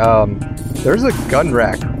going, there's a gun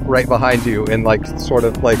rack right behind you, in sort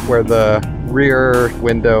of where the rear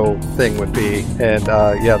window thing would be, and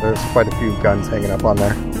there's quite a few guns hanging up on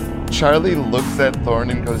there. Charlie looks at Thorn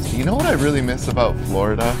and goes, "Do you know what I really miss about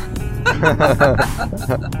Florida?"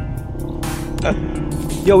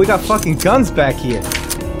 Yo, we got fucking guns back here.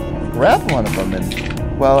 Grab one of them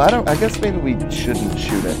and, well, I guess maybe we shouldn't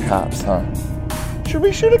shoot at cops, huh? Should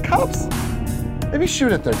we shoot at cops? Maybe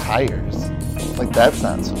shoot at their tires. Like, that's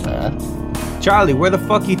not so bad. Charlie, where the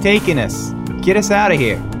fuck you taking us? Get us out of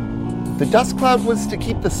here. The dust cloud was to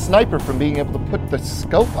keep the sniper from being able to put the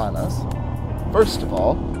scope on us, first of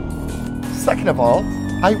all. Second of all,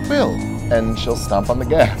 I will. And she'll stomp on the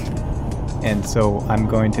gas. And so I'm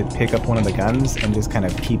going to pick up one of the guns and just kind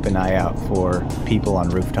of keep an eye out for people on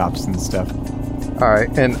rooftops and stuff.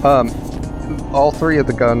 Alright, and all 3 of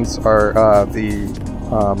the guns are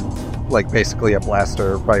basically a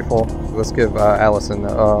blaster rifle. Let's give Allison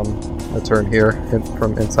a turn here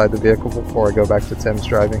from inside the vehicle before I go back to Tim's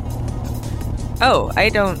driving. Oh, I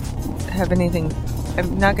don't have anything.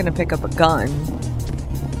 I'm not going to pick up a gun.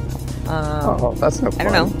 That's no fun. I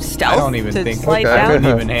don't know. Stealth. I don't even think. Slide I down.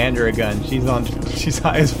 wouldn't even hand her a gun. She's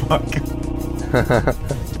high as fuck.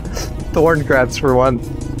 Thorn grabs for one.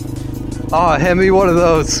 Hand me one of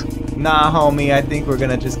those. Nah, homie. I think we're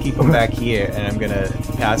gonna just keep them back here, and I'm gonna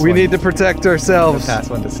pass. We need to protect ourselves. Pass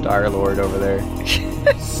one to Star-Lord over there.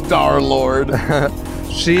 Star-Lord.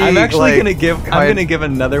 I'm actually gonna give. I'm gonna give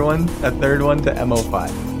another one, a third one, to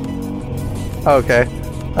MO5. Okay.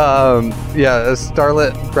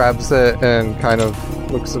 Starlet grabs it and kind of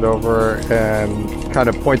looks it over and kind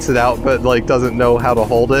of points it out, but doesn't know how to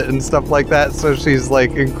hold it and stuff like that. So she's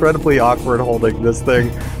incredibly awkward holding this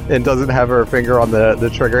thing and doesn't have her finger on the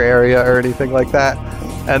trigger area or anything like that.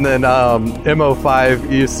 And then MO5,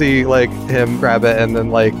 you see him grab it, and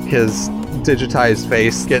then his digitized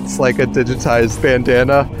face gets a digitized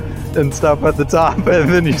bandana and stuff at the top, and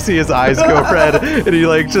then you see his eyes go red, and he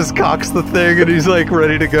just cocks the thing, and he's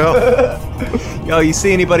ready to go. Yo, you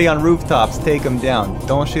see anybody on rooftops, take them down.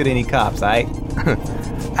 Don't shoot any cops, aight?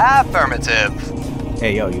 Affirmative.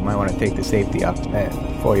 Hey, yo, you might want to take the safety off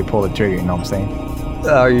before you pull the trigger, you know what I'm saying?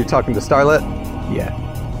 Are you talking to Starlet? Yeah.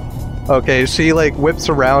 Okay, she whips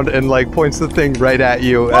around and points the thing right at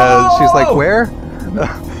you, and she's like, where?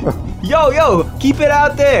 Yo, keep it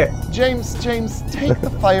out there! James, take the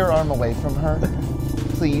firearm away from her.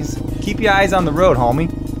 Please. Keep your eyes on the road, homie.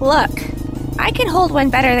 Look, I can hold one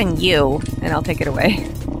better than you. And I'll take it away.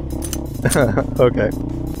 Okay.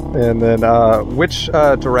 And then, which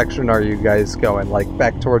direction are you guys going?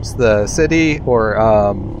 Back towards the city, or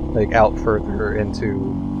out further into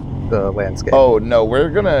the landscape? Oh no, we're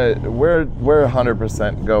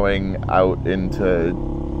 100% going out into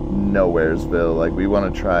Nowheresville. Like, we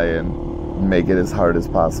want to try and make it as hard as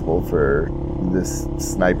possible for this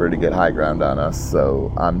sniper to get high ground on us,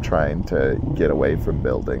 so I'm trying to get away from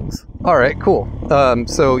buildings. All right, cool.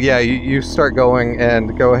 So yeah, you start going,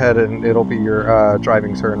 and go ahead, and it'll be your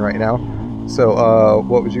driving turn right now. So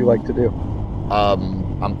what would you like to do?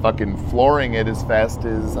 I'm fucking flooring it as fast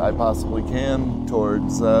as I possibly can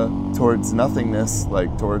towards nothingness,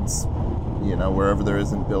 like towards, wherever there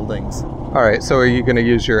isn't buildings. All right, so are you going to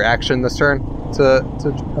use your action this turn to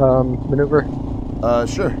maneuver?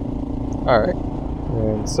 Sure. All right,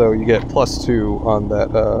 and so you get +2 on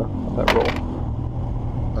that roll.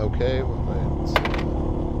 Okay,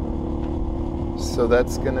 so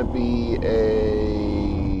that's gonna be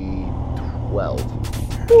a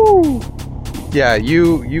 12. Woo! Yeah,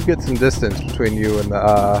 you get some distance between you and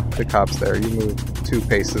the cops there. You move 2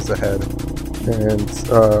 paces ahead, and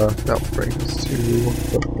that'll bring us to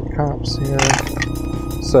the cops here.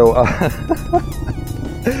 So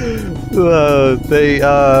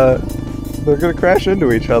they're gonna crash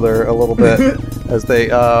into each other a little bit as they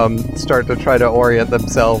start to try to orient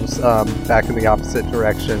themselves back in the opposite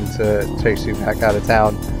direction to chase you back out of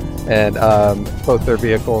town. And both their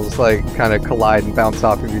vehicles kind of collide and bounce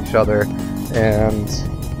off of each other. And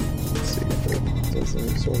let's see if it does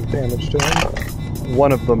any sort of damage to them.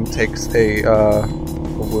 One of them takes a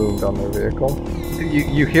wound on their vehicle.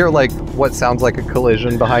 You hear what sounds like a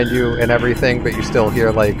collision behind you and everything, but you still hear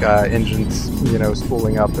engines,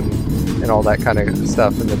 spooling up and all that kind of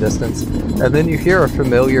stuff in the distance. And then you hear a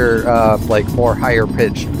familiar, more higher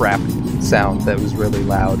pitched rap sound that was really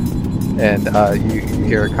loud, and you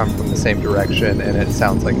hear it come from the same direction, and it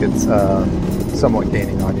sounds like it's somewhat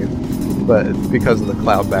gaining on you. But because of the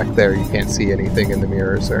cloud back there, you can't see anything in the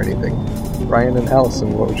mirrors or anything. Ryan and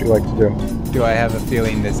Allison, what would you like to do? Do I have a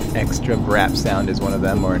feeling this extra rap sound is one of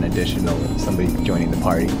them, or an additional somebody joining the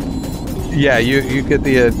party? Yeah, you get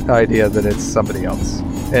the idea that it's somebody else,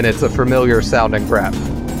 and it's a familiar sounding rap.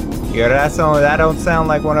 Yeah, that don't sound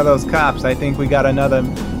like one of those cops. I think we got another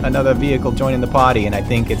vehicle joining the party, and I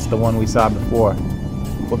think it's the one we saw before.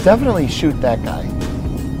 We'll definitely shoot that guy.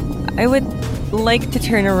 I would like to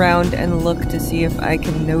turn around and look to see if I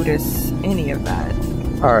can notice any of that.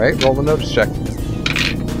 All right, roll the notice check.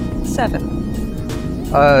 7.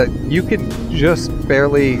 You can just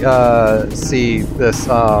barely see this,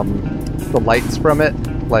 the lights from it,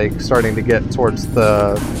 starting to get towards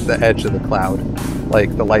the edge of the cloud.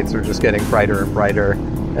 The lights are just getting brighter and brighter,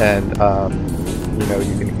 and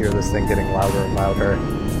you can hear this thing getting louder and louder,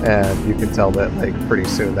 and you can tell that pretty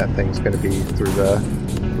soon that thing's going to be through the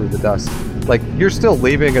dust. You're still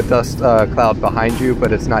leaving a dust cloud behind you,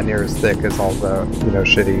 but it's not near as thick as all the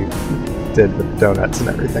shit he did with donuts and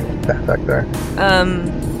everything like that back there.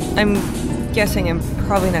 I'm guessing I'm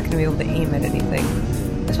probably not going to be able to aim at anything.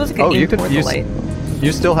 I suppose I could aim toward the light.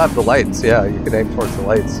 You still have the lights, yeah. You can aim towards the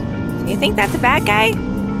lights. You think that's a bad guy?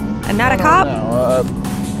 And not a cop?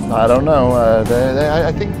 I don't know. I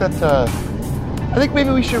think maybe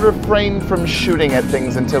we should refrain from shooting at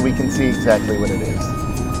things until we can see exactly what it is.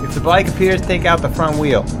 If the bike appears, take out the front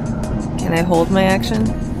wheel. Can I hold my action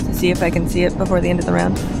to see if I can see it before the end of the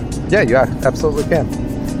round? Yeah, you absolutely can.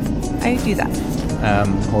 I do that.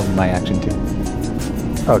 Holding my action too.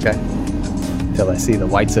 Okay. Till I see the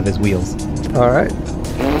whites of his wheels. All right.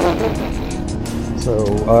 So,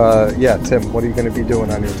 Tim, what are you going to be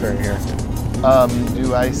doing on your turn here?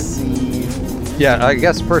 Do I see... Yeah, I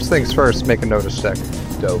guess first things first, make a notice check.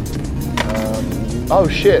 Dope. Oh,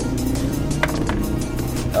 shit.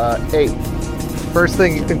 8. First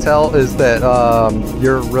thing you can tell is that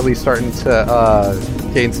you're really starting to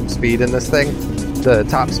gain some speed in this thing. The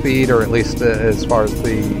top speed, or at least as far as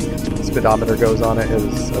the speedometer goes on it,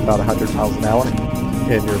 is about 100 miles an hour.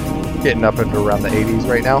 And you're getting up into around the 80s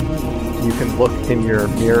right now. You can look in your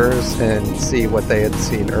mirrors and see what they had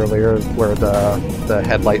seen earlier, where the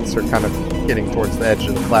headlights are kind of getting towards the edge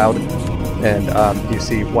of the cloud. And you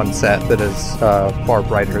see one set that is far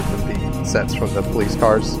brighter than the sets from the police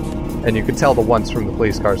cars. And you can tell the ones from the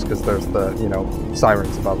police cars because there's the,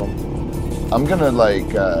 sirens above them. I'm gonna,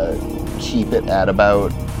 keep it at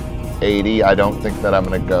about 80. I don't think that I'm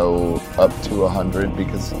gonna go up to 100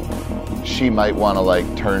 because she might want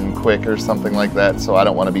to, turn quick or something like that, so I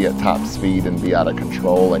don't want to be at top speed and be out of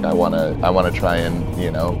control. I want to try and,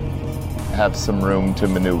 have some room to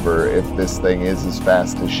maneuver if this thing is as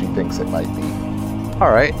fast as she thinks it might be.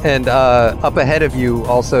 All right, and up ahead of you,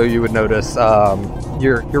 also, you would notice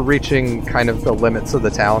you're reaching kind of the limits of the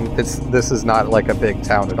town. This is not like a big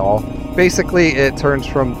town at all. Basically, it turns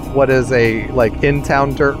from what is a like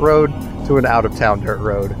in-town dirt road to an out-of-town dirt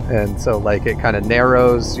road, and so like it kind of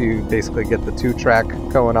narrows. You basically get the 2-track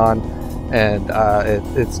going on, and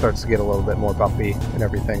it starts to get a little bit more bumpy and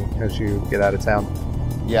everything as you get out of town.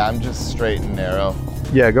 Yeah, I'm just straight and narrow.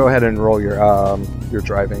 Yeah, go ahead and roll your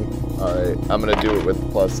driving. All right, I'm gonna do it with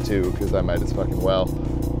 +2 because I might as fucking well.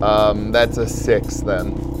 That's a 6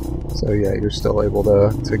 then. So yeah, you're still able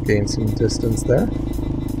to gain some distance there.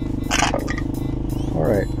 All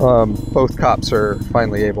right. Both cops are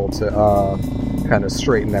finally able to kind of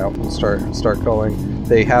straighten out and start going.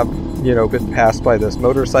 They have, been passed by this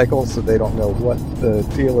motorcycle, so they don't know what the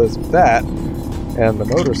deal is with that. And the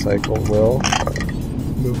motorcycle will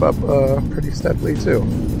move up pretty steadily too.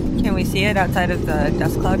 Can we see it outside of the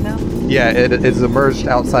dust cloud now? Yeah, it is emerged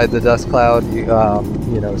outside the dust cloud.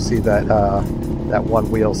 You see that one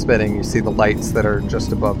wheel spinning. You see the lights that are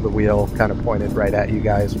just above the wheel, kind of pointed right at you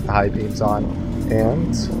guys with the high beams on.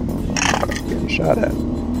 And getting shot at.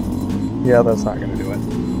 Yeah, that's not gonna do it.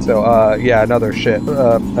 So, another shit.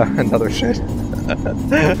 Another shit.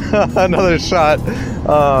 Another shot.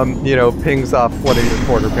 Pings off one of your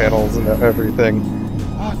quarter panels and everything.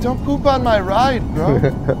 Oh, don't poop on my ride, bro.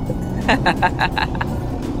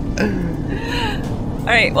 All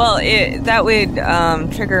right. Well, that would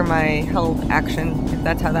trigger my held action if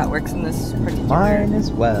that's how that works in this particular. Mine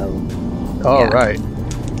as well. All right.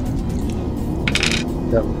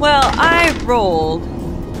 Yep. Well, I rolled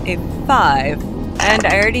a 5, and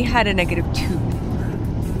I already had a -2.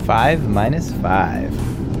 5 minus 5.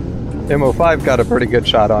 MO5 got a pretty good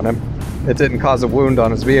shot on him. It didn't cause a wound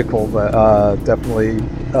on his vehicle, but definitely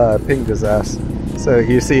pinged his ass. So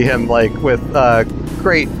you see him, with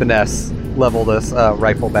great finesse, level this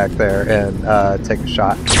rifle back there and take a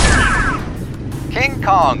shot. King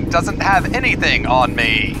Kong doesn't have anything on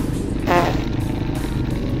me.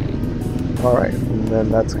 All right, and then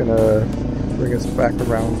that's gonna bring us back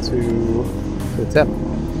around to Tim.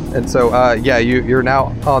 And so, you're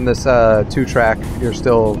now on this 2-track. You're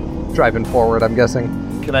still driving forward, I'm guessing.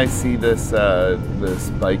 Can I see this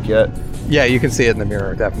bike yet? Yeah, you can see it in the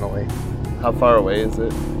mirror, definitely. How far away is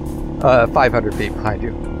it? 500 feet behind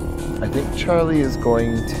you. I think Charlie is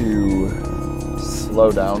going to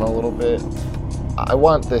slow down a little bit. I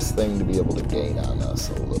want this thing to be able to gain on us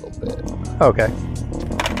a little bit. Okay.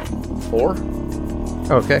 4?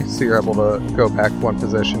 Okay, so you're able to go back one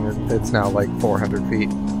position. It's now 400 feet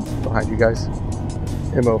behind you guys.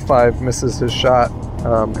 MO5 misses his shot.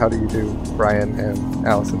 How do you do, Brian and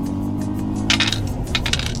Allison?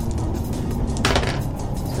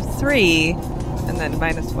 So 3, and then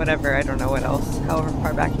minus whatever. I don't know what else. However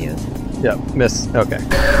far back he is. Yep, miss. Okay.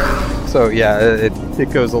 So yeah,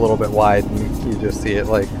 it goes a little bit wide, and you just see it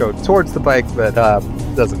go towards the bike, but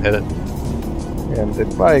doesn't hit it. And the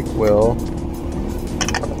bike will.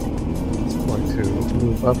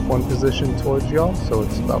 Move up one position towards y'all, so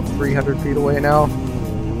it's about 300 feet away now,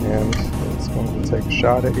 and it's going to take a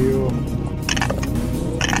shot at you.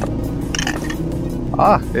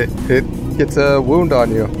 It gets a wound on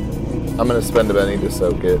you. I'm going to spend a penny to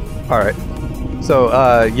soak it. Alright. So,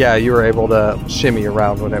 you were able to shimmy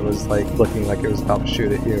around when it was looking like it was about to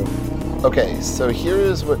shoot at you. Okay, so here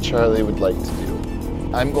is what Charlie would like to do.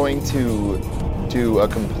 I'm going to do a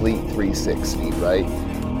complete 360, right?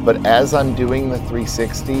 But as I'm doing the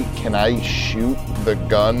 360, can I shoot the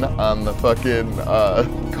gun on the fucking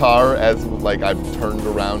car as I'm turned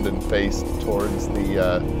around and faced towards the...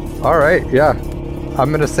 All right, yeah. I'm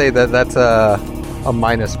going to say that that's a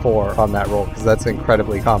 -4 on that roll, because that's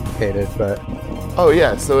incredibly complicated, but... Oh,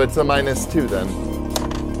 yeah, so it's a -2 then.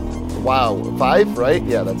 Wow, 5, right?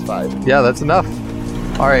 Yeah, that's 5. Yeah, that's enough.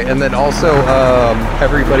 All right, and then also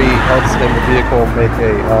everybody else in the vehicle make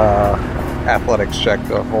a... athletics check.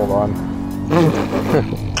 Hold on.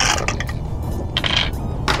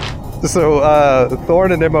 So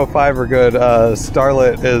Thorn and MO5 are good.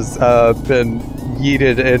 Starlet has been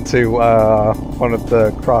yeeted into one of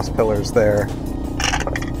the cross pillars there,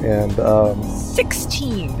 and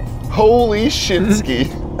 16. Holy shitski.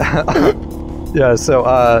 Yeah. So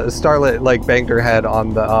Starlet banged her head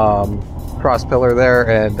on the cross pillar there,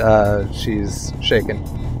 and she's shaken.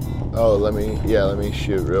 Oh, let me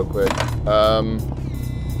shoot real quick.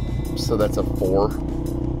 So that's a 4.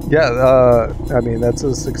 Yeah, that's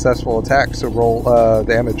a successful attack, so roll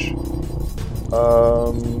damage.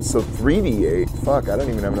 So 3d8. Fuck, I don't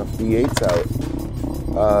even have enough d8s out.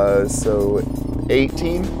 So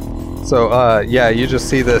 18? So, you just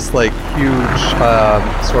see this, huge,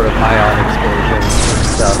 sort of ion explosion and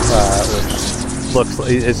stuff, which looks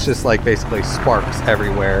like it's just like basically sparks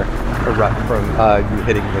everywhere from you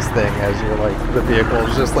hitting this thing as you're like the vehicle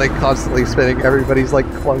is just like constantly spinning. Everybody's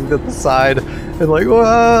like clung to the side and like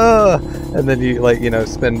whoa, and then you like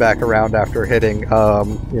spin back around after hitting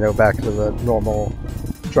back to the normal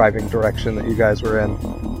driving direction that you guys were in.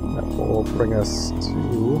 That will bring us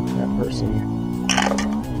to that person.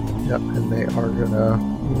 Yep, and they are gonna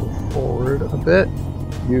move forward a bit.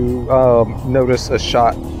 You notice a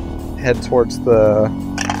shot head towards the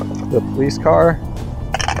police car.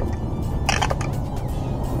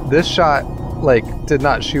 This shot did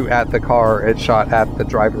not shoot at the car, it shot at the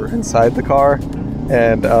driver inside the car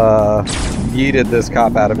and yeeted this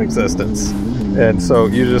cop out of existence. And so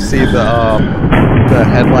you just see the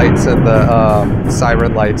headlights and the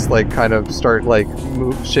siren lights kind of start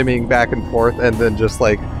shimmying back and forth and then just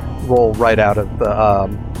roll right out of the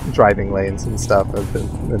driving lanes and stuff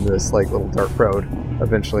in this little dirt road.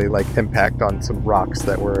 Eventually impact on some rocks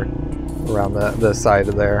that were around the side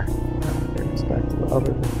of there. Bring us back to the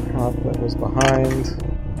other cop that was behind.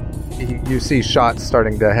 You see shots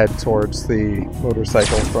starting to head towards the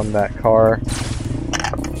motorcycle from that car.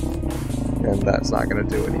 And that's not going to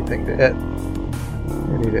do anything to it.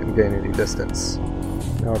 And he didn't gain any distance.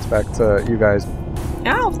 Now it's back to you guys.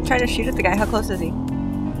 I'll try to shoot at the guy. How close is he?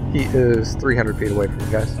 He is 300 feet away from you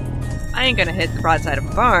guys. I ain't gonna hit the broadside of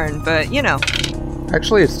a barn, but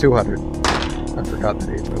Actually, it's 200. I forgot that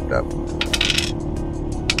he moved up.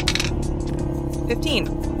 15.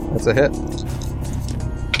 That's a hit.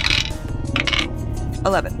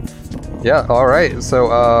 11. Yeah, alright.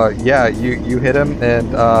 So, you hit him,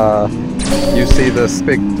 and you see this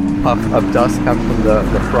big puff of dust come from the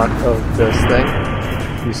front of this thing.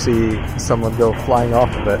 You see someone go flying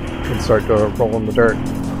off of it and start to roll in the dirt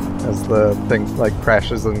as the thing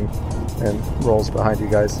crashes and rolls behind you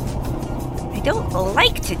guys. I don't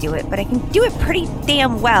like to do it, but I can do it pretty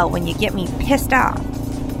damn well when you get me pissed off.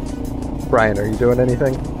 Brian, are you doing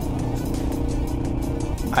anything?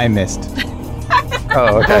 I missed.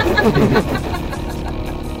 Oh, okay.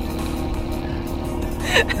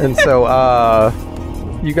 And so,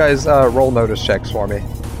 you guys roll notice checks for me.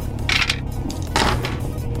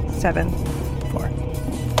 7. 4.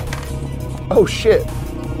 Oh shit.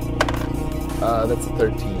 That's a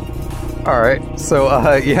 13. Alright, so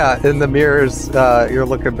in the mirrors, you're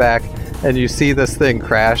looking back and you see this thing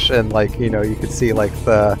crash and you can see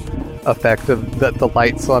the effect of that the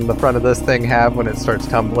lights on the front of this thing have when it starts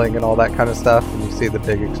tumbling and all that kind of stuff, and you see the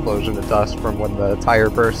big explosion of dust from when the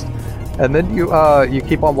tire burst. And then you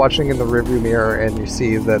keep on watching in the rearview mirror and you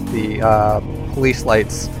see that the police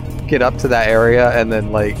lights get up to that area and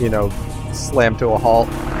then slam to a halt.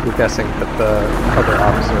 You're guessing that the other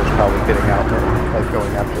officer is probably getting out and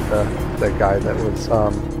going after the guy that was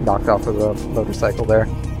knocked off of the motorcycle there.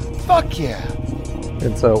 Fuck yeah!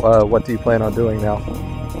 And so what do you plan on doing now?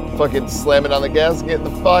 Fucking slamming on the gas and getting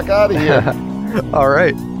the fuck out of here.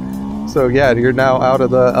 Alright. So yeah, you're now out of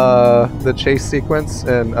the chase sequence,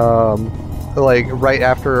 and right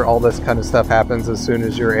after all this kind of stuff happens, as soon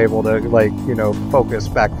as you're able to focus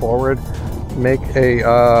back forward, make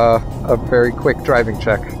a very quick driving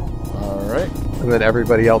check. Alright. And then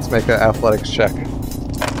everybody else make an athletics check.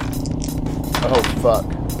 Oh fuck.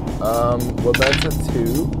 Well that's a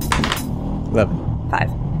 2. 11.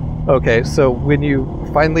 5. Okay, so when you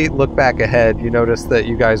finally look back ahead, you notice that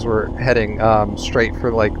you guys were heading straight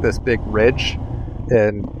for this big ridge,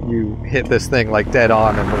 and you hit this thing dead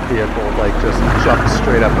on, and the vehicle just jumped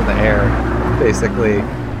straight up in the air, basically.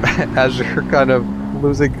 As you're kind of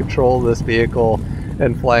losing control of this vehicle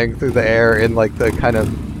and flying through the air in the kind of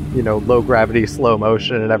low gravity slow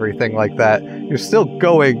motion and everything like that, you're still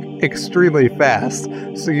going extremely fast,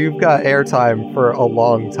 so you've got airtime for a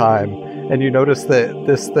long time. And you notice that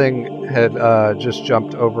this thing had just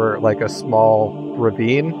jumped over a small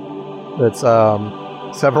ravine that's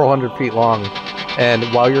several hundred feet long. And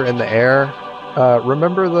while you're in the air,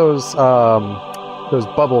 remember those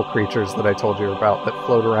bubble creatures that I told you about that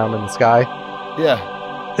float around in the sky?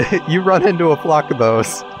 Yeah. You run into a flock of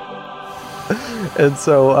those. And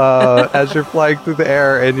so as you're flying through the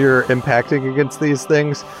air and you're impacting against these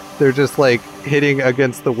things, they're just hitting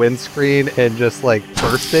against the windscreen and just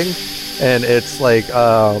bursting. And it's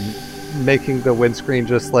making the windscreen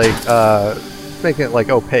just making it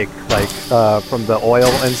opaque, from the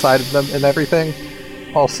oil inside of them and everything.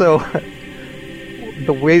 Also,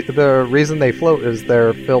 the reason they float is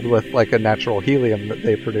they're filled with a natural helium that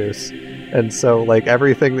they produce. And so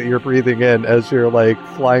everything that you're breathing in as you're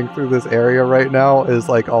flying through this area right now is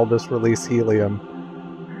all this released helium.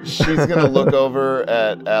 She's gonna look over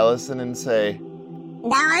at Allison and say,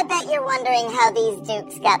 Now I bet you're wondering how these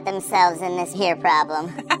dukes got themselves in this here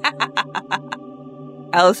problem.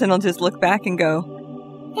 Allison will just look back and go,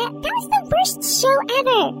 That was the worst show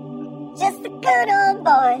ever. Just the good old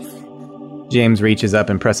boys. James reaches up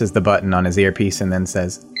and presses the button on his earpiece and then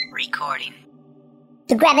says, Recording.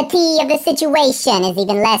 The gravity of the situation is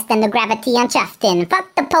even less than the gravity on Chuffton.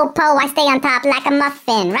 Fuck the po-po, I stay on top like a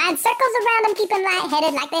muffin. Ride circles around them, keep them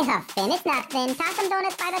lightheaded like they huffin'. It's nothing. Toss them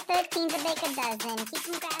donuts by the 13s, a bake a dozen. Keep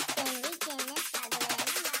them grasping, reaching, and struggling.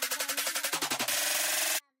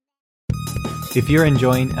 If you're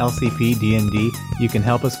enjoying LCP D&D, you can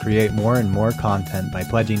help us create more and more content by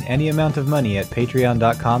pledging any amount of money at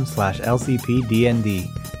patreon.com/LCPDND.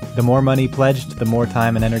 The more money pledged, the more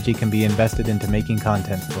time and energy can be invested into making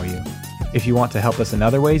content for you. If you want to help us in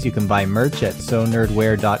other ways, you can buy merch at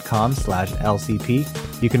sonerdwear.com/LCP.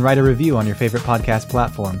 You can write a review on your favorite podcast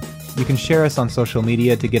platform. You can share us on social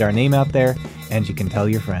media to get our name out there, and you can tell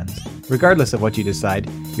your friends. Regardless of what you decide,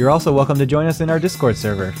 you're also welcome to join us in our Discord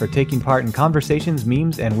server for taking part in conversations,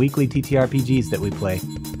 memes, and weekly TTRPGs that we play.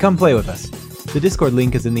 Come play with us. The Discord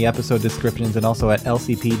link is in the episode descriptions and also at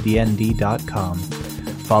lcpdnd.com.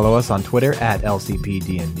 Follow us on Twitter at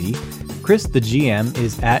LCPDND. Chris the GM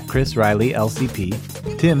is at Chris Riley LCP.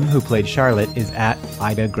 Tim, who played Charlotte, is at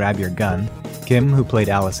Ida Grab Your Gun. Kim, who played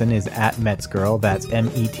Allison, is at Metzgirl, that's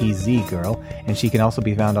METZ Girl, and she can also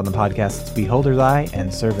be found on the podcasts Beholder's Eye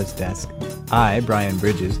and Service Desk. I, Brian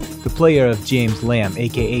Bridges, the player of James Lamb,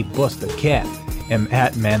 aka Buster Cat, am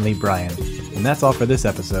at Manly Brian. And that's all for this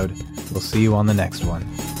episode. We'll see you on the next one.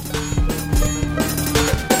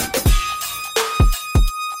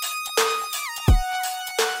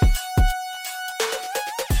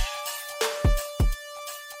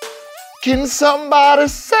 Can somebody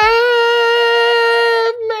save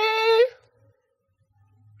me?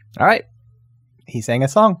 All right. He sang a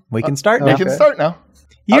song. We can start now. We can start now.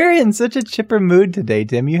 You're in such a chipper mood today,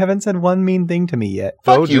 Tim. You haven't said one mean thing to me yet.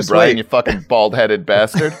 Fuck you, Brian, you fucking bald-headed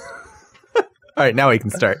bastard. All right, now we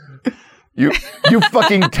can start. You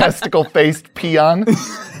fucking testicle-faced peon.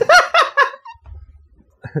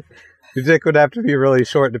 Your dick would have to be really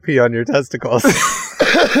short to pee on your testicles.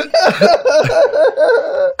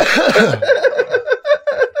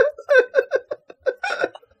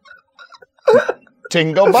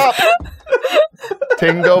 Tingo bop.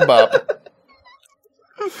 Tingo bop.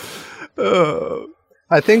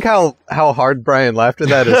 I think how hard Brian laughed at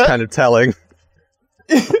that is kind of telling.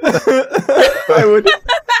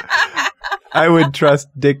 I would trust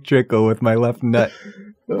Dick Trickle with my left nut.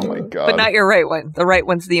 Oh my god. but not your right one. The right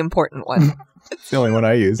one's the important one. It's the only one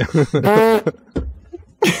I use.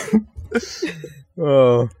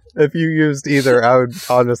 Oh, if you used either, I would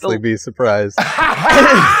honestly be surprised.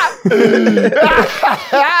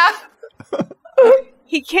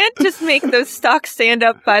 He can't just make those stocks stand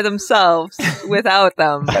up by themselves without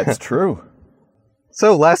them. That's true.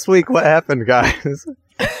 So last week, what happened, guys?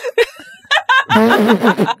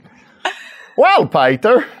 Well,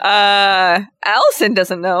 Peter. Allison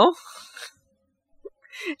doesn't know.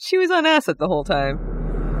 She was on acid the whole time.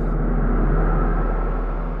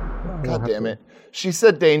 God damn it. She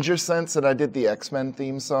said Danger Sense and I did the X-Men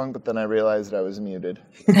theme song, but then I realized I was muted.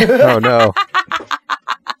 Oh no.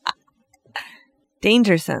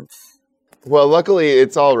 Danger Sense. Well, luckily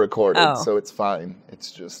it's all recorded, Oh. so it's fine.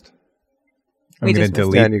 It's just... I'm going to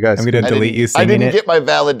delete you singing I didn't it. get my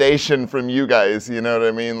validation from you guys, you know what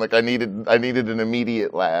I mean? Like I needed an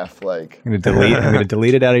immediate laugh, like... I'm going to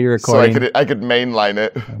delete it out of your recording. So I could mainline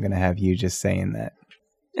it. I'm going to have you just saying that.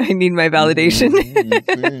 I need my validation.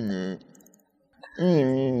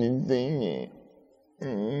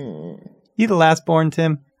 You the last born,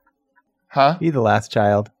 Tim? Huh? You the last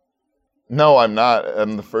child? No, I'm not.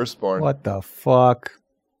 I'm the firstborn. What the fuck?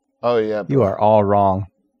 Oh, yeah. You are all wrong.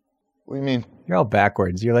 What do you mean? You're all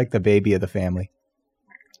backwards. You're like the baby of the family.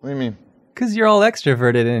 What do you mean? Because you're all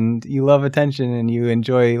extroverted and you love attention and you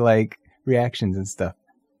enjoy, like, reactions and stuff.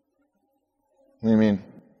 What do you mean?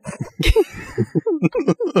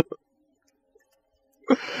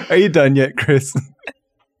 Are you done yet, Chris?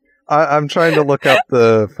 I'm trying to look up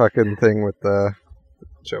the fucking thing with the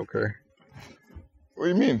Joker. What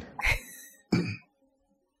do you mean?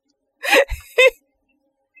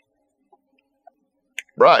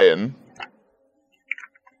 Brian.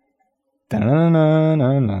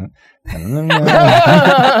 Da-na-na-na-na.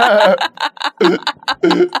 Da-na-na-na.